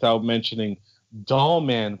go without mentioning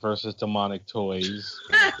Dollman versus Demonic Toys,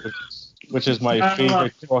 which is my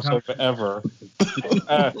favorite crossover ever.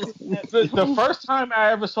 The first time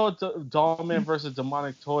I ever saw Dollman versus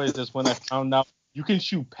Demonic Toys is when I found out you can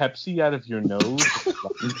shoot Pepsi out of your nose.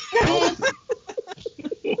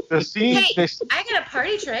 The scene. Hey, I got a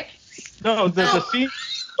party trick. No, the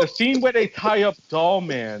scene where they tie up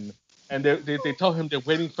Dollman and they tell him they're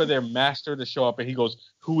waiting for their master to show up, and he goes,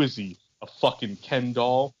 "Who is he? A fucking Ken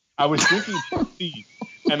doll?" I was drinking Pepsi,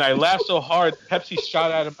 and I laughed so hard, Pepsi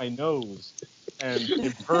shot out of my nose, and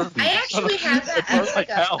it hurt me. I actually have that as like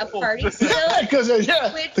a party still. Because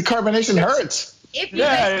the carbonation hurts. If you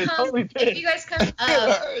guys come,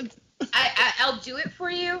 I'll do it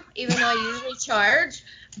for you, even though I usually charge.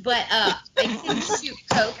 But I can shoot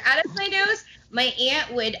Coke out of my nose. My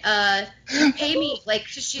aunt would pay me, like,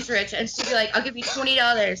 cause she's rich, and she'd be like, "I'll give you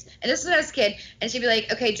 $20." And this was when I was a kid, and she'd be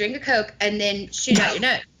like, "Okay, drink a Coke and then shoot out your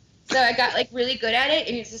nose." So I got like really good at it,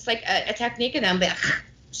 and it's just like a technique, and I'm like,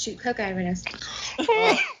 shoot Coke out of my nose.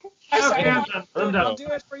 I'll do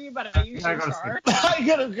it for you, but I usually charge. I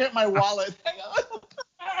gotta get my wallet. Hang on.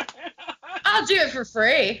 I'll do it for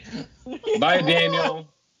free. Bye, Daniel.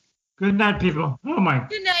 Good night, people. Oh my.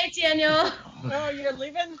 Good night, Daniel. Oh, you're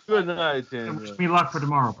leaving? Good night, Daniel. Wish me luck for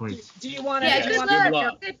tomorrow, please. Do you want to? Yeah, good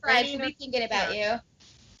luck. Good Friday. We'll be thinking about you.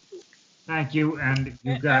 Thank you, and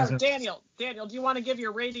you guys. Daniel, do you want to give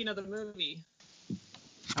your rating of the movie?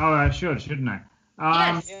 Oh, I should, shouldn't I?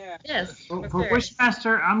 Yes. For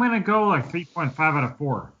Wishmaster, I'm gonna go like 3.5 out of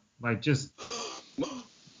 4. Like just.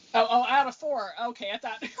 Oh, out of 4. Okay, I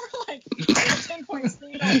thought you were like 10 points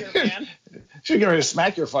lead on your man. Should get ready to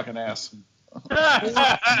smack your fucking ass. For the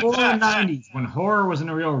 90s, when horror was in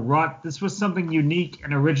a real rut, this was something unique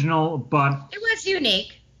and original, but it was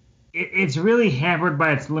unique. It's really hampered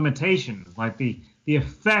by its limitations. Like the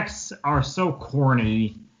effects are so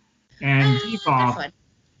corny, and Divoff.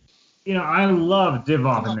 I love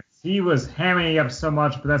Divoff in this. He was hamming it up so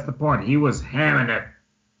much, but that's the point. He was hamming it.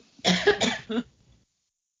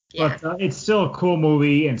 Yeah. But it's still a cool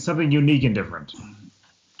movie and something unique and different.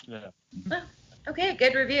 Yeah. Okay,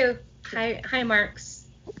 good review. High marks.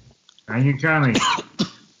 Thank you, Connie.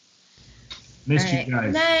 Missed All right. you guys.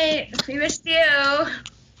 Good night. We missed you.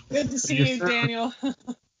 Good to see you, Daniel.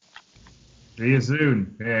 See you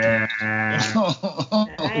soon. Yeah. Oh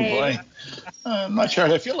boy. I'm not sure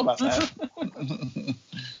how I feel about that.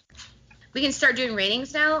 We can start doing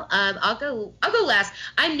ratings now. I'll go last.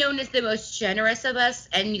 I'm known as the most generous of us,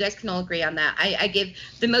 and you guys can all agree on that. I give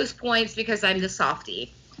the most points because I'm the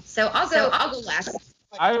softie. So I'll go last.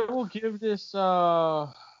 I will give this. I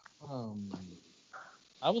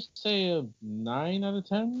would say a 9 out of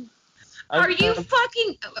 10. Are you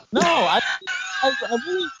fucking? No, I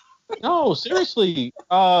really. No, seriously.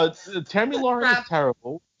 Tammy Lauren is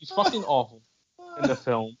terrible. She's fucking awful in the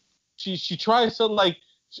film. She tries to like.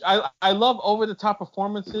 I love over the top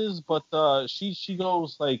performances, but she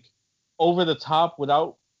goes like over the top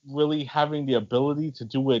without really having the ability to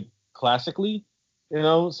do it classically. You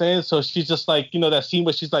know what I'm saying? So she's just like, that scene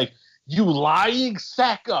where she's like, "You lying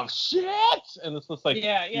sack of shit," and it's just like,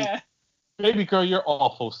 yeah. Baby girl, you're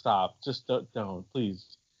awful. Stop. Just don't,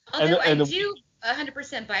 please. Although I do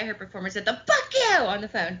 100% buy her performance at the "fuck you" on the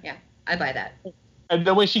phone. Yeah, I buy that. And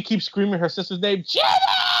the way she keeps screaming her sister's name, Jenny!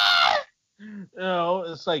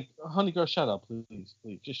 It's like, honey girl, shut up, please,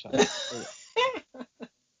 just shut up.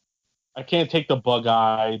 I can't take the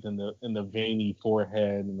bug-eyed and the veiny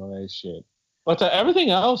forehead and all that shit. But everything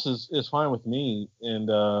else is fine with me. And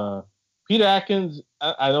Peter Atkins,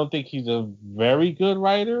 I don't think he's a very good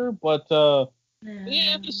writer, but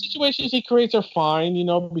yeah, the situations he creates are fine,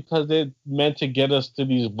 because they're meant to get us to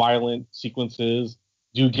these violent sequences,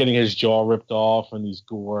 dude getting his jaw ripped off and these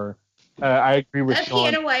gore. I agree with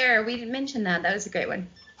Sean. Piano Wire, we didn't mention that. That was a great one.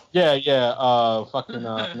 Yeah.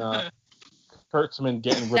 Kurtzman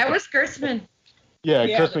getting ripped. That was Kurtzman. Yeah,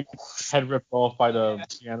 Kurtzman head ripped off by the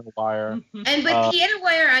piano wire. And with Piano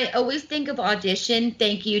Wire, I always think of Audition.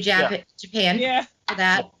 Thank you, Japan, for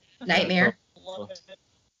that nightmare.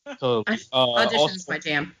 So Audition's my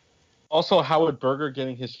jam. Also, Howard Berger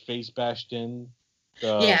getting his face bashed in.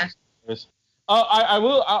 Yeah. I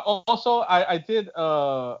will. I did.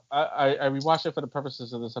 I rewatched it for the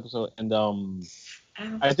purposes of this episode, and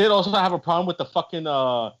I did also have a problem with the fucking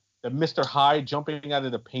the Mr. Hyde jumping out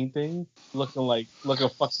of the painting, looking fucking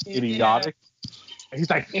idiotic. And he's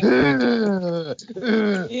like, yeah.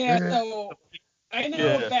 So I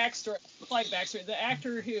know backstory. The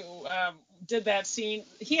actor who did that scene,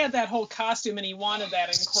 he had that whole costume, and he wanted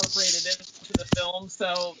that incorporated into the film,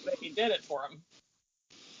 so they did it for him.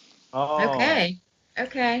 Oh.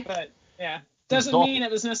 Okay. But yeah, doesn't mean it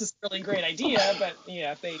was necessarily a great idea, but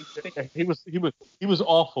yeah, they he was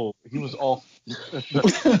awful. He was awful.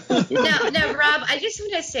 Now, Rob, I just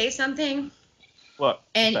want to say something. What?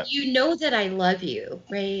 And What's that? you know that I love you,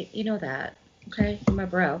 right? You know that, okay? You're my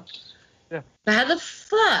bro. Yeah. But how the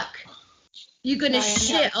fuck you gonna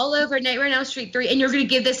shit all over Nightmare on Elm Street 3, and you're gonna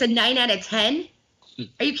give this a 9 out of 10?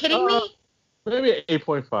 Are you kidding me? Maybe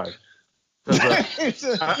 8.5. I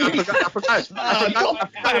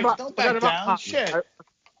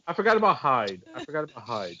forgot about Hyde.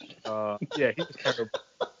 Yeah, he was terrible.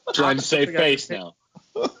 Trying to save face now.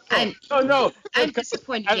 I'm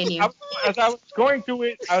disappointed in you. As I was going through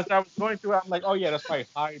it, I'm like, oh yeah, that's right.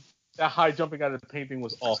 Hyde. That Hyde jumping out of the painting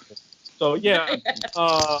was awful. So yeah,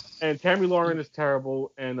 and Tammy Lauren is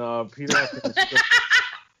terrible, and Peter Atkins is good.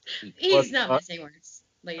 He's not missing words.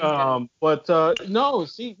 What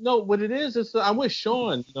it is I'm with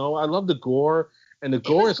Sean. I love the gore, and the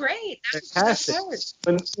gore is great. Fantastic.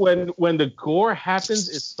 When the gore happens,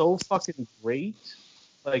 it's so fucking great.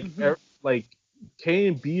 Like K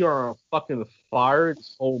and B are on fucking fire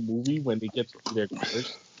this whole movie when they get to their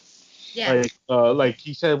curse. Yeah. Like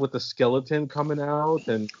he said with the skeleton coming out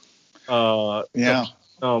and the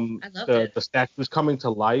statues coming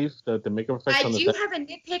to life, the makeup effects on the I do have a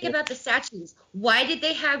nitpick about the statues. Why did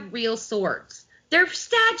they have real swords? They're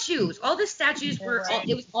statues. All the statues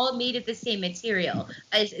it was all made of the same material,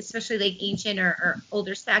 especially like ancient or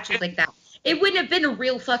older statues like that. It wouldn't have been a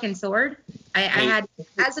real fucking sword. I had,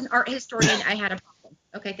 as an art historian, I had a problem.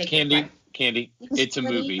 Okay, thank you. Candy, it's a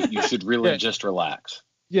movie. You should really just relax.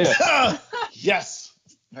 Yeah. Yes.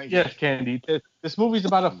 Yes, Candy. This movie's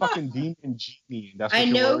about a fucking demon genie. That's what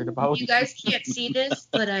you're worried about. You guys can't see this,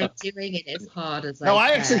 but I'm doing it as hard as I can. No,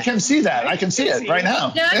 I actually can see that. I can see it right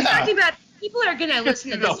now. No, I'm talking about people are going to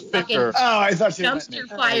listen to this fucking dumpster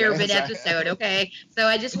fire of an episode, okay? So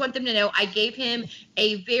I just want them to know I gave him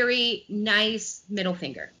a very nice middle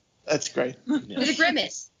finger. That's great. With a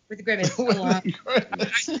grimace. with the grimace along.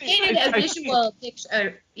 And a visual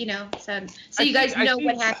picture, so you guys know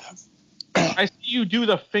what happens. I see you do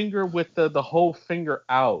the finger with the whole finger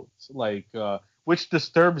out, like, which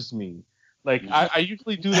disturbs me. Like, I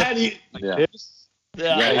usually do that this.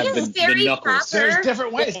 Yeah, the very knuckles. proper. There's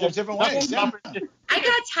different ways. Yeah. I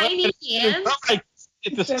got tiny hands. Like,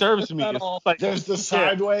 it disturbs me. It's like, There's the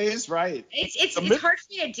sideways, right? It's hard for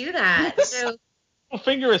me to do that. So the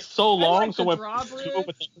finger is so long, like so the when drawbridge. you go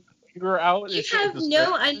with the finger out, you it's have just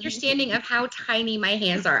no understanding of how tiny my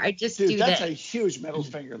hands are. I just Dude, do that's this. a huge metal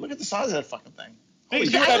finger. Look at the size of that fucking thing. Hey, Holy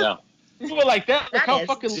you shit. do it like that. Look That how is.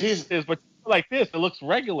 fucking loose it is, but like this, it looks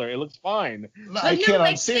regular. It looks fine. No, But I no, can't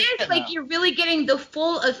like unsee this, it like now. you're really getting the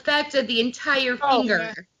full effect of the entire Oh, finger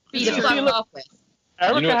yeah. for you to Yeah. fuck off with.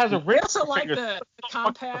 Erica has a I ring also like finger. the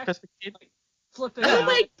compact, Sophisticated. flip it Oh out.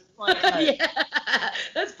 my Like, yeah,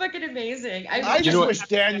 that's fucking amazing. I You just know wish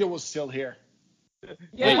Daniel was still here.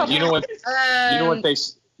 yeah, Hey, you know what? Um,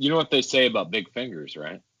 You know what they say about big fingers,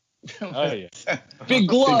 right? Oh yeah. Big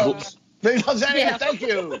gloves. Yeah. Thank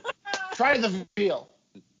you. Try the veal.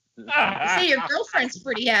 say your girlfriend's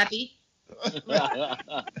pretty happy. Man,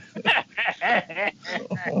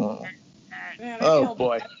 I Oh feel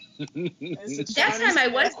boy. That time I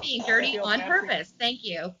was being dirty feel on bad. purpose. Thank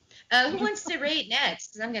you. Who wants to rate next?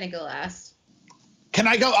 Because I'm gonna go last. Can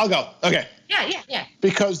I go? I'll go. Okay. Yeah.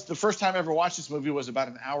 Because the first time I ever watched this movie was about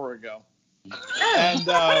an hour ago. Oh, And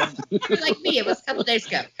like me, it was a couple days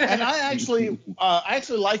ago. and I actually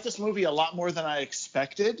like this movie a lot more than I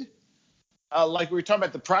expected. Like we were talking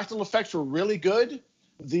about, the practical effects were really good.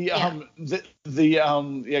 The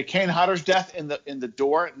Kane Hodder's death in the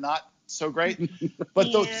door, not so great.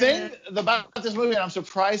 But the thing about this movie, and I'm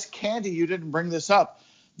surprised, Candy, you didn't bring this up.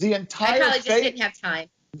 The I entire probably just didn't have time.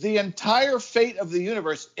 the entire fate of the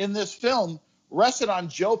universe in this film rested on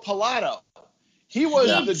Joe Pilato. He was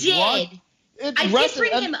the drunk. I did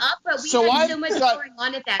bring him up, but we had so much going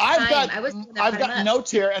on at that time. I've got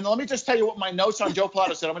notes here, and let me just tell you what my notes on Joe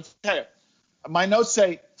Pilato said. I'm going to tell you. My notes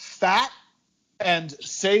say fat and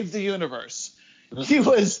save the universe.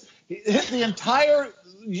 The entire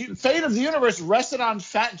fate of the universe rested on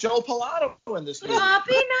fat Joe Pilato in this movie. Aw,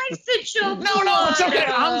 be nice to Joe Pilato. No, it's okay.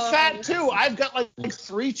 I'm fat too. I've got like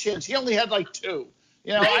 3 chins. He only had like 2.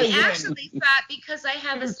 You know, I'm actually fat because I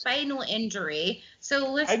have a spinal injury.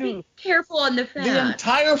 So let's be careful on the fat. The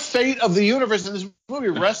entire fate of the universe in this movie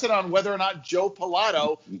rested on whether or not Joe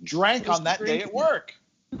Pilato drank on that day at work.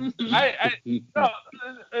 Matter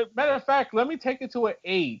of fact, let me take it to an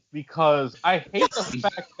 8 because I hate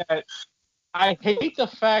the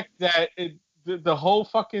fact that the whole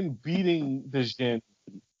fucking beating the Jin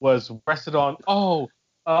was rested on.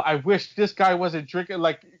 I wish this guy wasn't drinking.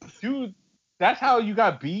 Like, dude, that's how you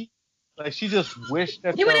got beat. Like, she just wished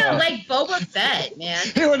that. He went out like Boba Fett, man.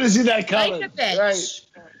 He wouldn't see that coming. Like a bitch. Right.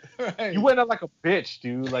 You went out like a bitch,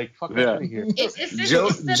 dude. Like, fuck out of here. Joe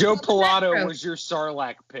Pilato was your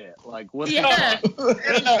Sarlacc pit. Like, what? Yeah.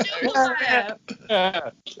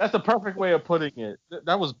 That's the perfect way of putting it.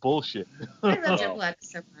 That was bullshit. I love Joe Pilato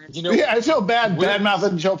so much. You know, Yeah, I feel bad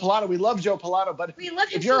mouthing Joe Pilato. We love Joe Pilato, but We love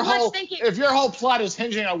him if your so much, whole thank you. if your whole plot is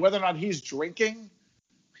hinging on whether or not he's drinking,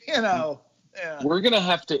 you know. Yeah. we're gonna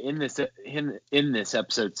have to end this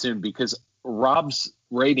episode soon because Rob's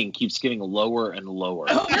rating keeps getting lower and lower.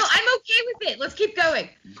 No, I'm okay with it. Let's keep going.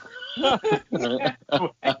 I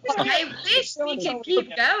wish we could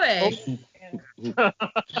keep going.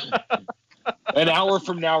 An hour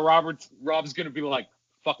from now, Rob's gonna be like,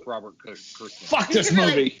 "Fuck Robert Kirkman. Fuck He's this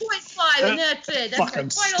gonna be movie. like 0.5 and that's it. That's my Fucking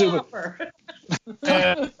final stupid.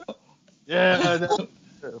 offer.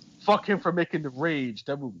 Fuck him for making the Rage.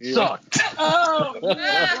 That movie sucked. Oh, The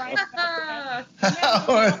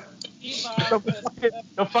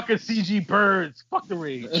fucking CG birds. Fuck the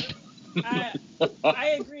Rage.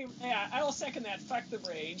 I agree. Yeah, I will second that. Fuck the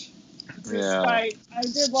Rage. Yeah. I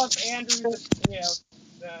did love Andrew's,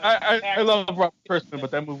 I love Robert Kirkman,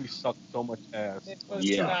 but that movie sucked so much ass. It was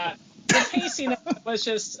not. The pacing of it was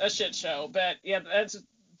just a shit show, but yeah, that's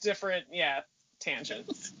different. Yeah,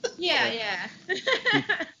 tangents. Yeah.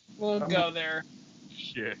 We'll go there.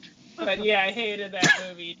 Shit. But yeah, I hated that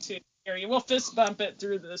movie too. Here, we'll fist bump it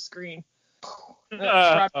through the screen. Boom.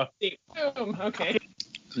 Okay.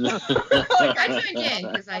 I joined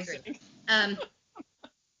in because I agree. I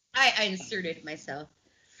inserted myself.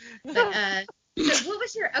 But so what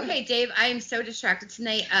was your Dave? I am so distracted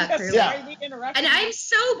tonight. Clearly. And I'm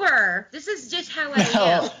sober. This is just how I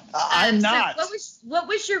am. I'm not. So what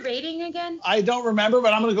was your rating again? I don't remember,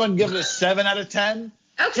 but I'm going to go ahead and give it a 7 out of 10.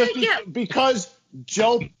 Okay, Because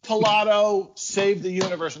Joe Pilato saved the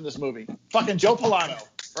universe in this movie. Fucking Joe Pilato.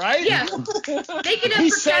 right? Yeah. Make it up He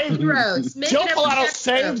for saved Captain Rhodes. Make Joe it up for Pilato Captain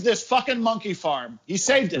saved Rhodes. this fucking monkey farm. He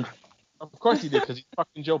saved it. Of course he did, because he's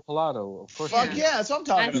fucking Joe Pilato. Of course. Fuck he did. yeah, that's what I'm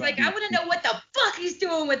talking It's about. like, I want to know what the fuck he's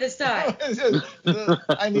doing with his time.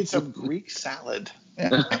 I need some Greek salad.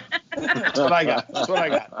 Yeah. That's what I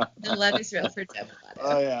got. The love is real for Joe Pilato.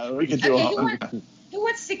 Oh yeah, we could do Okay, who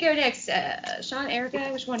wants to go next? Sean, Erica,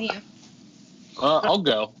 which one of you? I'll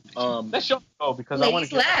go. Let's show go because I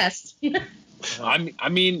want Ladies to. last. I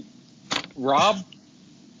mean, Rob,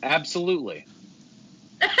 absolutely.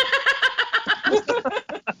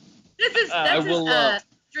 That's his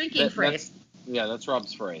drinking phrase. That's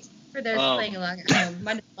Rob's phrase. For those playing along at home.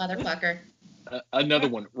 My motherfucker. Another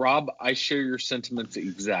one. Rob, I share your sentiments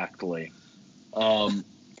exactly. I'm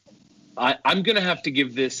going to have to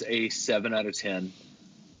give this a 7 out of 10.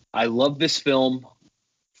 I love this film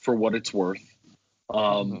for what it's worth.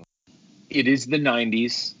 It is the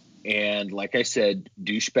 90s, and like I said,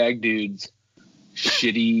 douchebag dudes,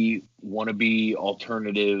 shitty wannabe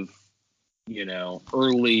alternative,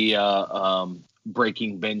 early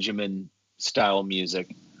Breaking Benjamin style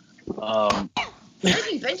music.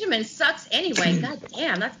 Breaking Benjamin sucks anyway. God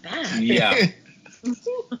damn, that's bad. Yeah.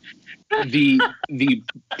 The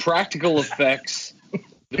practical effects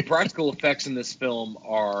in this film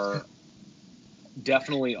are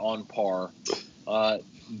definitely on par.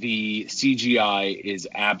 The CGI is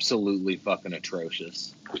absolutely fucking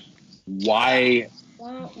atrocious. Why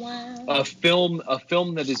a film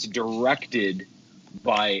that is directed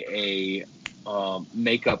by a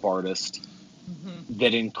makeup artist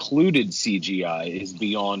that included CGI is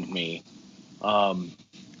beyond me.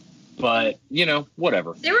 But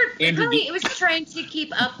whatever. It was trying to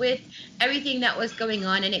keep up with everything that was going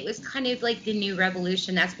on, and it was kind of like the new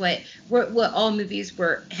revolution. That's what all movies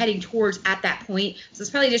were heading towards at that point. So it's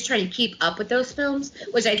probably just trying to keep up with those films,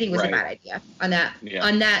 which I think was a bad idea on that. Yeah.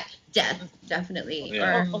 On that definitely.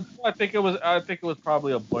 Yeah. I think it was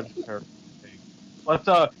probably a budgetary thing.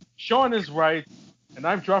 But Sean is right. And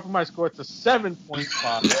I'm dropping my score to 7.5.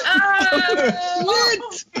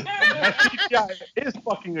 What? That CGI is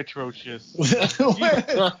fucking atrocious. When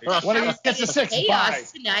he gets a 6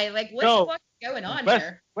 chaos tonight. Like, what's going on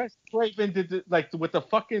here? Wes Craven did with the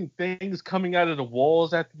fucking things coming out of the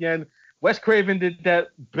walls at the end. Wes Craven did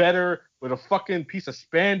that better with a fucking piece of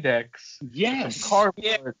spandex. Yes.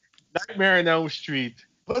 Cardboard. Nightmare on Elm Street.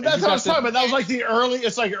 But that's what I was talking about. That was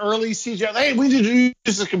like early CGI. Hey, we need to do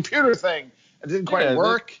this a computer thing. It didn't quite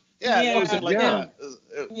work. It was like that.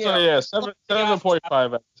 So 7.5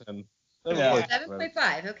 out of 10.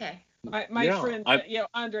 7.5. Okay. My friend,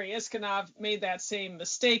 Andrei Iskanov made that same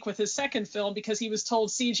mistake with his second film because he was told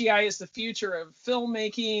CGI is the future of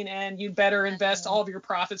filmmaking and you'd better invest all of your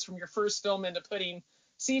profits from your first film into putting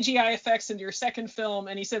CGI effects into your second film.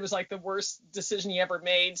 And he said it was like the worst decision he ever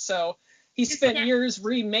made. So he spent years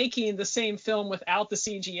remaking the same film without the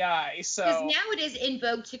CGI. So because now it is in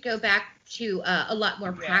vogue to go back to a lot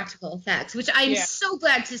more practical effects, which I'm so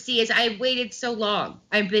glad to see. As I've waited so long,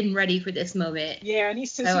 I've been ready for this moment. Yeah, and he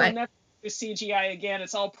says he'll never do CGI again.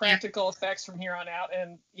 It's all practical effects from here on out.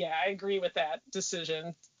 And I agree with that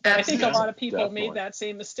decision. But I think a lot of people made that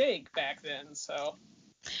same mistake back then. So.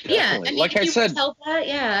 Yeah, I mean, like I said,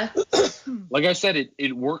 like I said,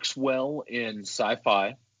 it works well in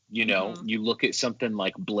sci-fi. You look at something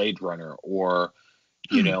like Blade Runner or,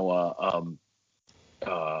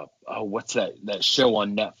 what's that show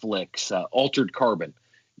on Netflix, Altered Carbon.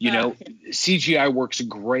 CGI works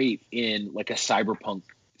great in like a cyberpunk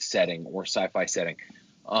setting or sci-fi setting,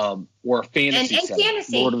 or a fantasy setting.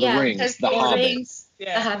 Fantasy, Lord of the Rings, The Hobbit.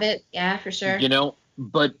 The Hobbit, for sure.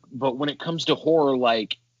 But when it comes to horror,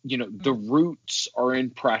 like, the roots are in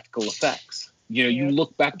practical effects. You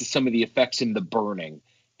look back to some of the effects in The Burning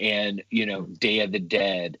and, Day of the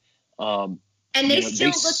Dead. And they still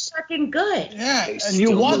look fucking good. Yeah, and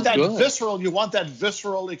you want that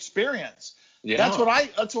visceral experience. Yeah. That's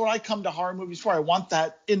what I come to horror movies for. I want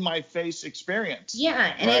that in my face experience.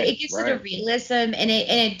 Yeah, and it gives it a realism, and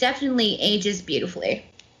it definitely ages beautifully.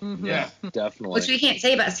 Mm-hmm. Yeah, definitely. Which we can't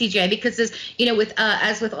say about CGI because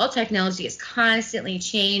as with all technology, it's constantly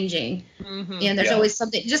changing. Mm-hmm. And there's always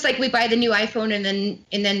something. Just like we buy the new iPhone and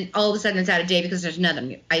then all of a sudden it's out of date because there's another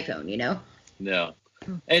new iPhone. Yeah.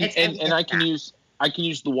 And I can use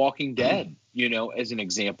The Walking Dead, as an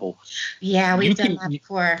example. Yeah, we've done that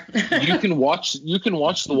before. you can watch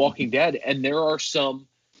The Walking Dead, and there are some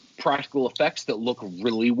practical effects that look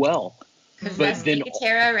really well. But that's then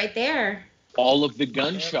Tara right there. All of the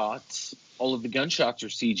gunshots are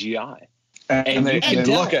CGI. And they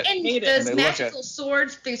look at those magical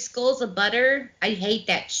swords through skulls of butter. I hate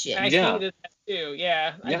that shit. I hated that too.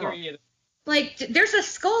 Yeah, I hear you. Like, there's a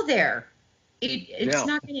skull there. It's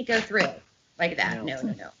not going to go through like that. No.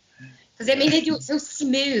 Because I mean, they do it so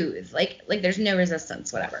smooth. Like there's no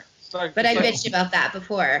resistance, whatever. But I bitched about that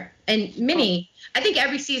before. And Minnie, I think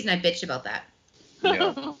every season I bitch about that.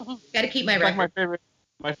 Yeah. Got to keep my record.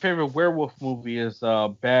 My favorite werewolf movie is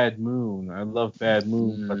Bad Moon. I love Bad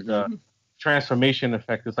Moon, but the transformation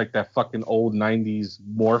effect is like that fucking old 90s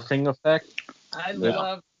morphing effect. I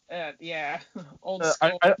love it. Yeah. Old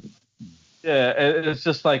school. It's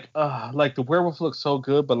just like the werewolf looks so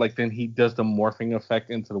good, but like then he does the morphing effect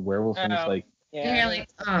into the werewolf, and it's like, You're like,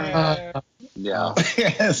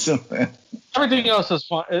 everything else is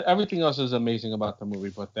fun. Everything else is amazing about the movie,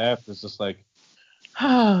 but that is just like,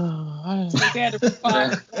 Like they had to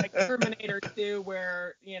respond like Terminator 2,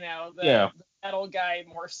 where the metal guy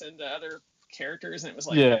morphs into other characters, and it was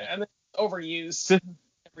like, and then overused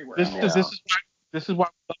everywhere. This is why I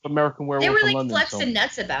love American Werewolf they were in like London. flexing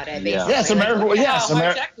nuts about it, basically. Yes, American. Yes,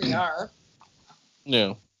 exactly are.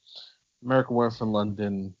 Yeah, American Werewolf in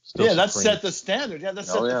London. Still that supreme. set the standard. Yeah, that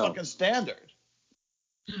set the fucking standard.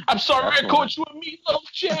 I'm sorry I caught you a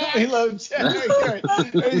meatloaf, Jack. Meatloaf Jack.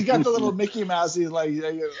 Right. He's got the little Mickey Mouse. He's like,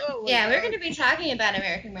 we're going to be talking about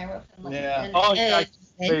American Werewolf in London. Yeah.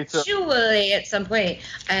 Eventually, at some point.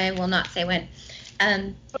 I will not say when.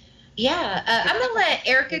 I'm going to let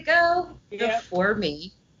Erica go before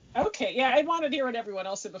me. Okay, I wanted to hear what everyone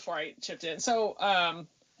else said before I chipped in. So,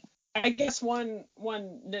 I guess one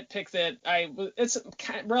nitpick that it's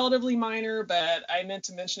kind of relatively minor, but I meant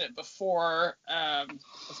to mention it before I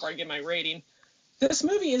give my rating. This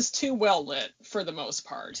movie is too well lit for the most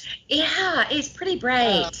part. Yeah, it's pretty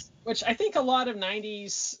bright. Which I think a lot of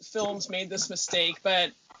 90s films made this mistake,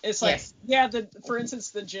 but it's like, for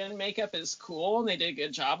instance, the Jin makeup is cool and they did a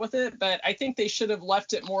good job with it, but I think they should have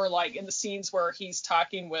left it more like in the scenes where he's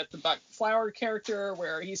talking with the Buck Flower character,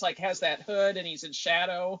 where he's like has that hood and he's in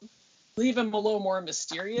shadow. Leave him a little more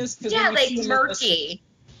mysterious. Like murky.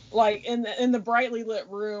 Like in the brightly lit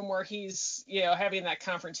room where he's having that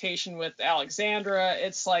confrontation with Alexandra,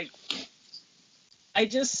 it's like I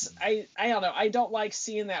don't know. I don't like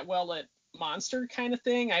seeing that well lit monster kind of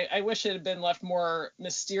thing. I wish it had been left more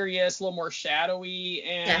mysterious, a little more shadowy,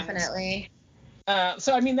 and definitely.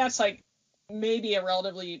 So I mean that's like maybe a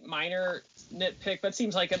relatively minor nitpick, but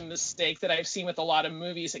seems like a mistake that I've seen with a lot of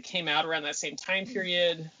movies that came out around that same time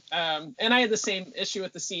period. And I had the same issue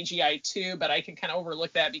with the CGI too, but I can kind of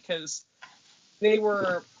overlook that because they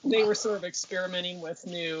were sort of experimenting with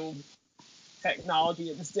new technology.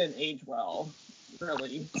 It just didn't age well,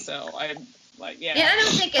 really. So I'm like, I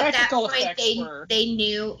don't think at that point they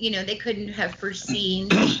knew, they couldn't have foreseen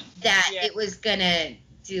that it was gonna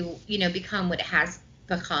become what it has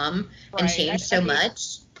become and change so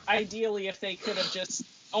much. Ideally, if they could have just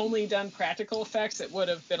only done practical effects, it would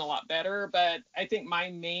have been a lot better. But I think my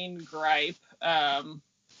main gripe, why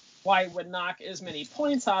I would knock as many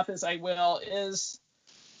points off as I will, is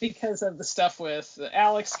because of the stuff with the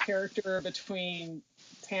Alex character, between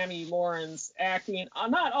Tammy Lauren's acting,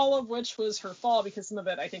 not all of which was her fault, because some of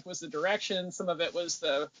it I think was the direction, some of it was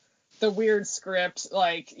the weird script,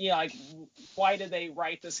 like why did they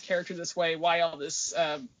write this character this way? Why all this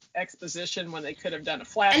exposition when they could have done a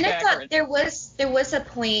flashback? And I thought there was a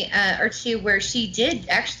point or two where she did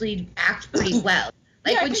actually act pretty well.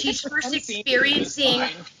 Like when she's first experiencing,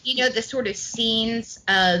 the sort of scenes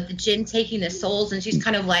of the Jin taking the souls, and she's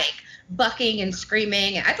kind of like bucking and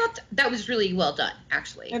screaming. I thought that was really well done,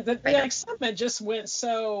 actually. And the excitement just went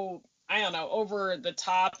so, I don't know, over the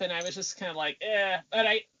top, and I was just kind of like, But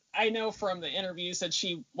I know from the interviews that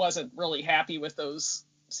she wasn't really happy with those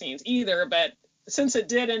scenes either, but since it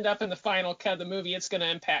did end up in the final cut of the movie, it's going to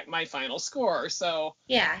impact my final score. So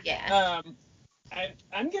I'm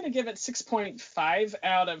going to give it 6.5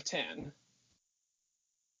 out of 10.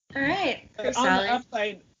 All right. On the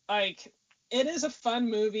upside, like, it is a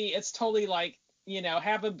fun movie. It's totally like,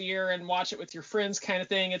 have a beer and watch it with your friends kind of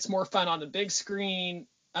thing. It's more fun on the big screen.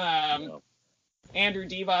 Andrew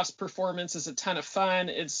Divoff's performance is a ton of fun.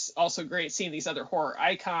 It's also great seeing these other horror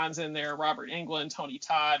icons in there: Robert Englund, Tony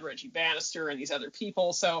Todd, Reggie Bannister, and these other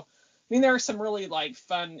people. So, I mean, there are some really like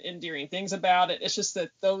fun, endearing things about it. It's just that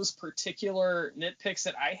those particular nitpicks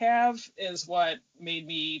that I have is what made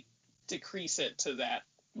me decrease it to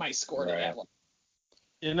my score to that level.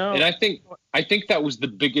 And I think that was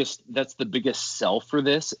that's the biggest sell for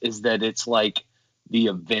this, is that it's like the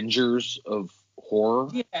Avengers of horror.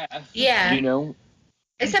 Yeah.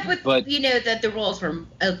 Except with that the roles were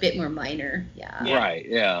a bit more minor. Yeah. Right.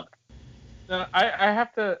 Yeah. Now, I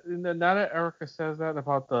have to, now that Erica says that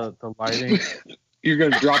about the lighting, you're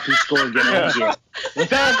gonna drop your score again.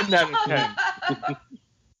 7 out of 10.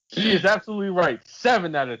 She is absolutely right.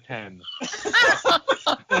 7 out of 10.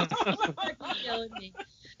 Killing me.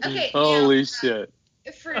 Okay. Holy shit.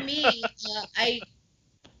 For me,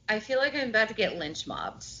 I feel like I'm about to get lynch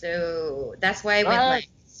mobbed, so that's why I went last.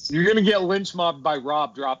 You're gonna get lynch mobbed by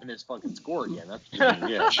Rob dropping his fucking score again. That's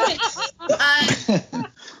yeah.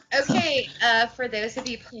 Okay, for those of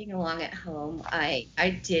you playing along at home, I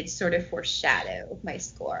did sort of foreshadow my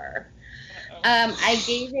score. I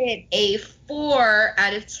gave it a 4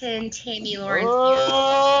 out of 10 Tammy Lawrence.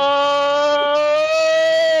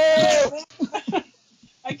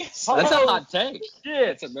 I guess that's a hot take.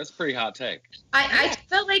 Yeah, that's a pretty hot take. I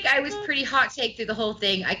felt like I was pretty hot take through the whole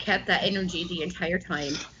thing. I kept that energy the entire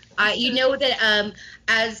time. You know that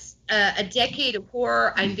as a decade of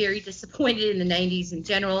horror, I'm very disappointed in the 90s in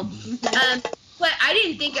general. But I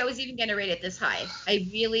didn't think I was even going to rate it this high. I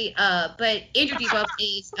really, but Andrew Divoff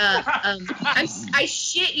is, I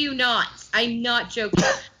shit you not. I'm not joking.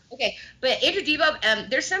 Okay, but Andrew Divoff,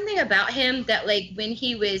 there's something about him that, like, when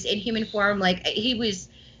he was in human form, like, he was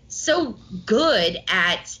so good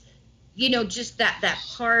at, you know, just that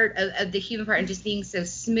part of the human part and just being so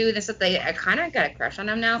smooth and stuff. Like, I kind of got a crush on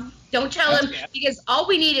him now. Don't tell him, because all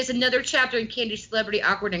we need is another chapter in Candy's Celebrity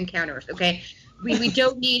Awkward Encounters, okay? We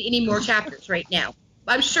don't need any more chapters right now.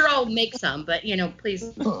 I'm sure I'll make some, but, you know, please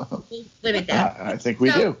limit that. I think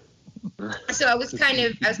we do. So I was kind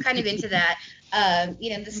of into that.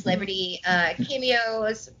 You know, the celebrity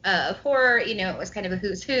cameos of horror. You know, it was kind of a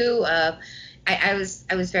who's who. I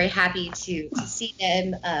was very happy to see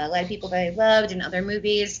them. A lot of people that I loved in other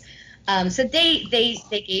movies. So they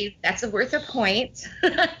gave that's worth a point.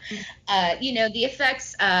 You know, the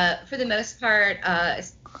effects for the most part,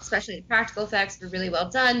 especially the practical effects, were really well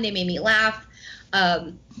done. They made me laugh.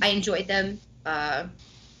 I enjoyed them.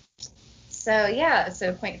 So yeah, so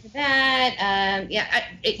a point for that. Yeah,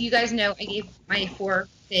 you guys know I gave my 4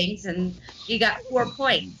 things, and you got 4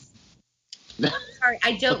 points. Sorry,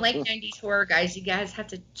 I don't like 90s horror, guys. You guys have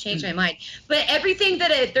to change my mind. But everything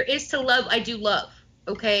that there is to love, I do love.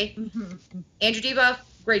 Okay, Andrew Divoff,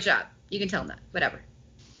 great job. You can tell him that. Whatever.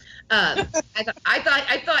 I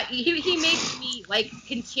thought he made me like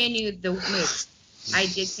continue the movie. I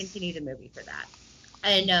did continue the movie for that,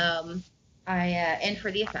 and and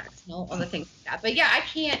for the effects and all the things like that. But yeah, I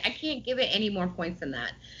can't give it any more points than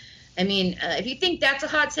that. I mean, if you think that's a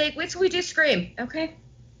hot take, wait till we do Scream, okay?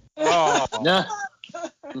 Oh no.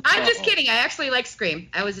 I'm just kidding. I actually like Scream.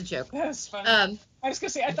 That was a joke. That's funny. I was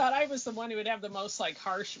gonna say I thought I was the one who would have the most like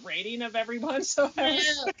harsh rating of everyone. So and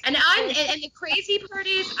the crazy part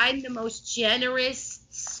is I'm the most generous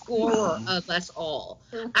scorer of us all.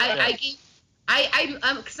 Because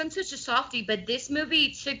I'm such a softie, but this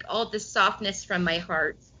movie took all the softness from my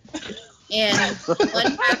heart and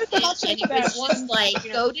unwrapped it, and it was just like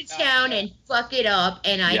go to town and fuck it up,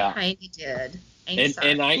 and I kind of did.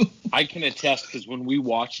 And I can attest, because when we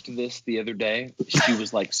watched this the other day, she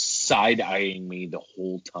was like side-eyeing me the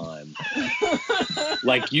whole time.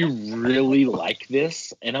 Like, you really like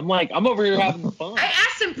this? And I'm like, I'm over here having fun. I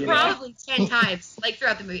asked him probably 10 times, like,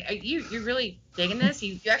 throughout the movie, you're really digging this?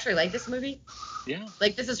 You actually like this movie? Yeah.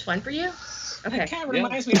 Like, this is fun for you? Okay. It kind of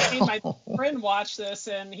reminds me, I made my friend watch this,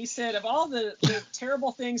 and he said, of all the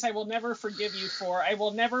terrible things I will never forgive you for, I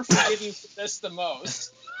will never forgive you for this the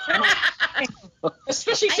most.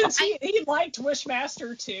 Especially since he liked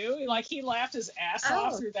Wishmaster too. Like, he laughed his ass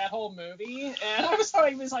off through that whole movie, and I was thought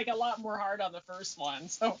he was like a lot more hard on the first one.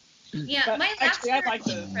 So yeah, my laughter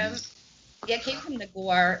came from the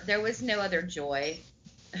gore. There was no other joy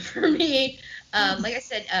for me. Like I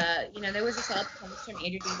said, you know, there was a solid performance from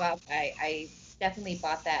Andrew Divoff. I definitely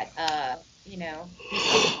bought that. You know,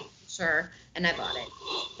 sure, and I bought it.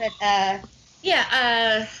 But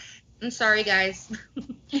I'm sorry, guys.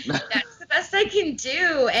 That's the best I can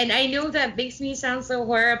do. And I know that makes me sound so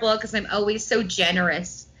horrible because I'm always so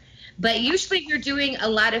generous. But usually you're doing a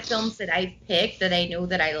lot of films that I've picked that I know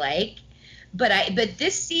that I like. But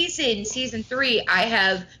this season 3, I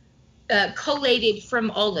have collated from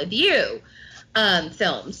all of you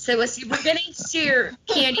films. So we're going to see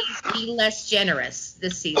Candy be less generous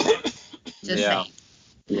this season. Just saying.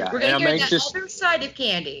 Yeah. We're going to hear the other side of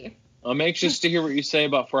Candy. I'm anxious to hear what you say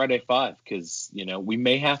about Friday 5, because, you know, we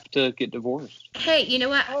may have to get divorced. Hey, you know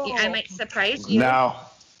what? I might surprise you. No.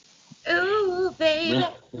 Ooh, baby.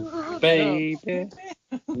 Ooh, baby.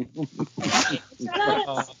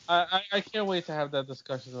 I can't wait to have that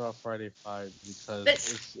discussion about Friday 5,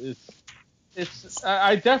 because it's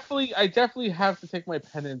I definitely have to take my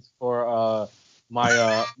penance for my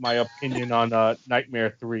opinion on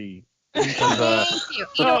Nightmare 3. Thank you.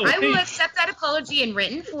 You know, I will accept that apology in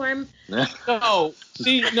written form. No,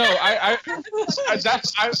 see, no, I'm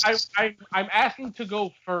asking to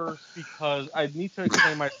go first because I need to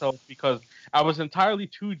explain myself because I was entirely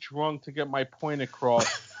too drunk to get my point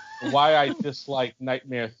across why I dislike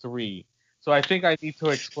Nightmare 3. So I think I need to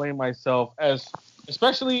explain myself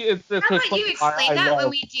especially if How about you explain that when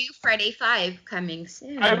we do Friday 5 coming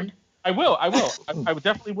soon? I will. I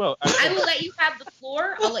definitely will. I will let you have the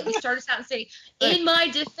floor. I'll let you start us out and say, in my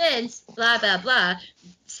defense, blah, blah, blah.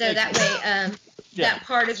 So that way that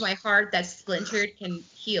part of my heart that's splintered can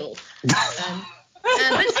heal.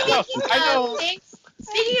 But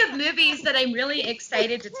speaking of movies that I'm really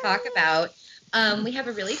excited to talk about, we have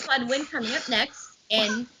a really fun one coming up next,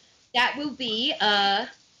 and that will be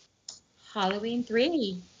Halloween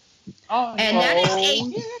 3. And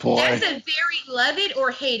that's a very love it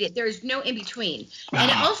or hate it. There's no in between. And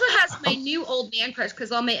it also has my new old man crush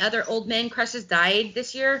because all my other old man crushes died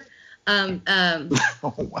this year. Ron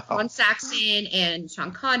Saxon and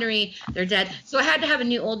Sean Connery, they're dead. So I had to have a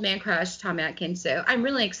new old man crush, Tom Atkins. So I'm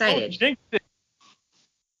really excited.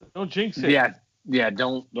 Don't jinx it. Yeah.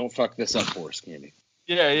 Don't fuck this up for us, Candy.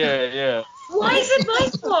 Yeah. Why is it my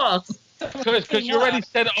fault? Because you already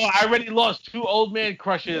said, I already lost 2 old man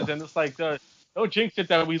crushes, and it's like, don't jinx it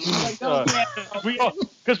that we lose.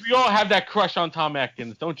 Because we all have that crush on Tom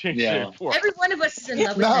Atkins. Don't jinx it. Every one of us is in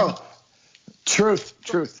love with him.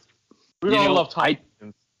 Truth. We all love Tom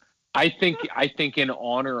Atkins. I think in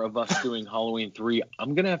honor of us doing Halloween 3,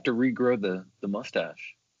 I'm gonna have to regrow the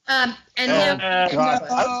mustache. God. I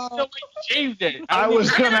still shaved it. I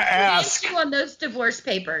was gonna ask you on those divorce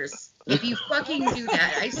papers. If you fucking do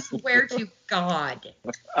that, I swear to God.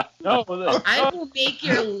 No, I will make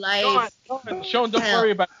your life. Sean, don't worry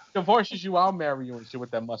about it. If divorces you, I'll marry you and shit with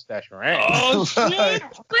that mustache around. Oh shit!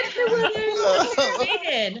 But who are you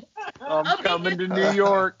dating? I'm coming to New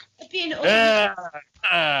York.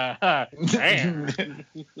 I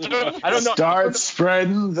don't know. Start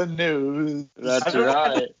spreading the news. That's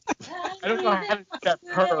right. I don't know how to get that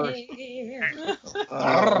purr.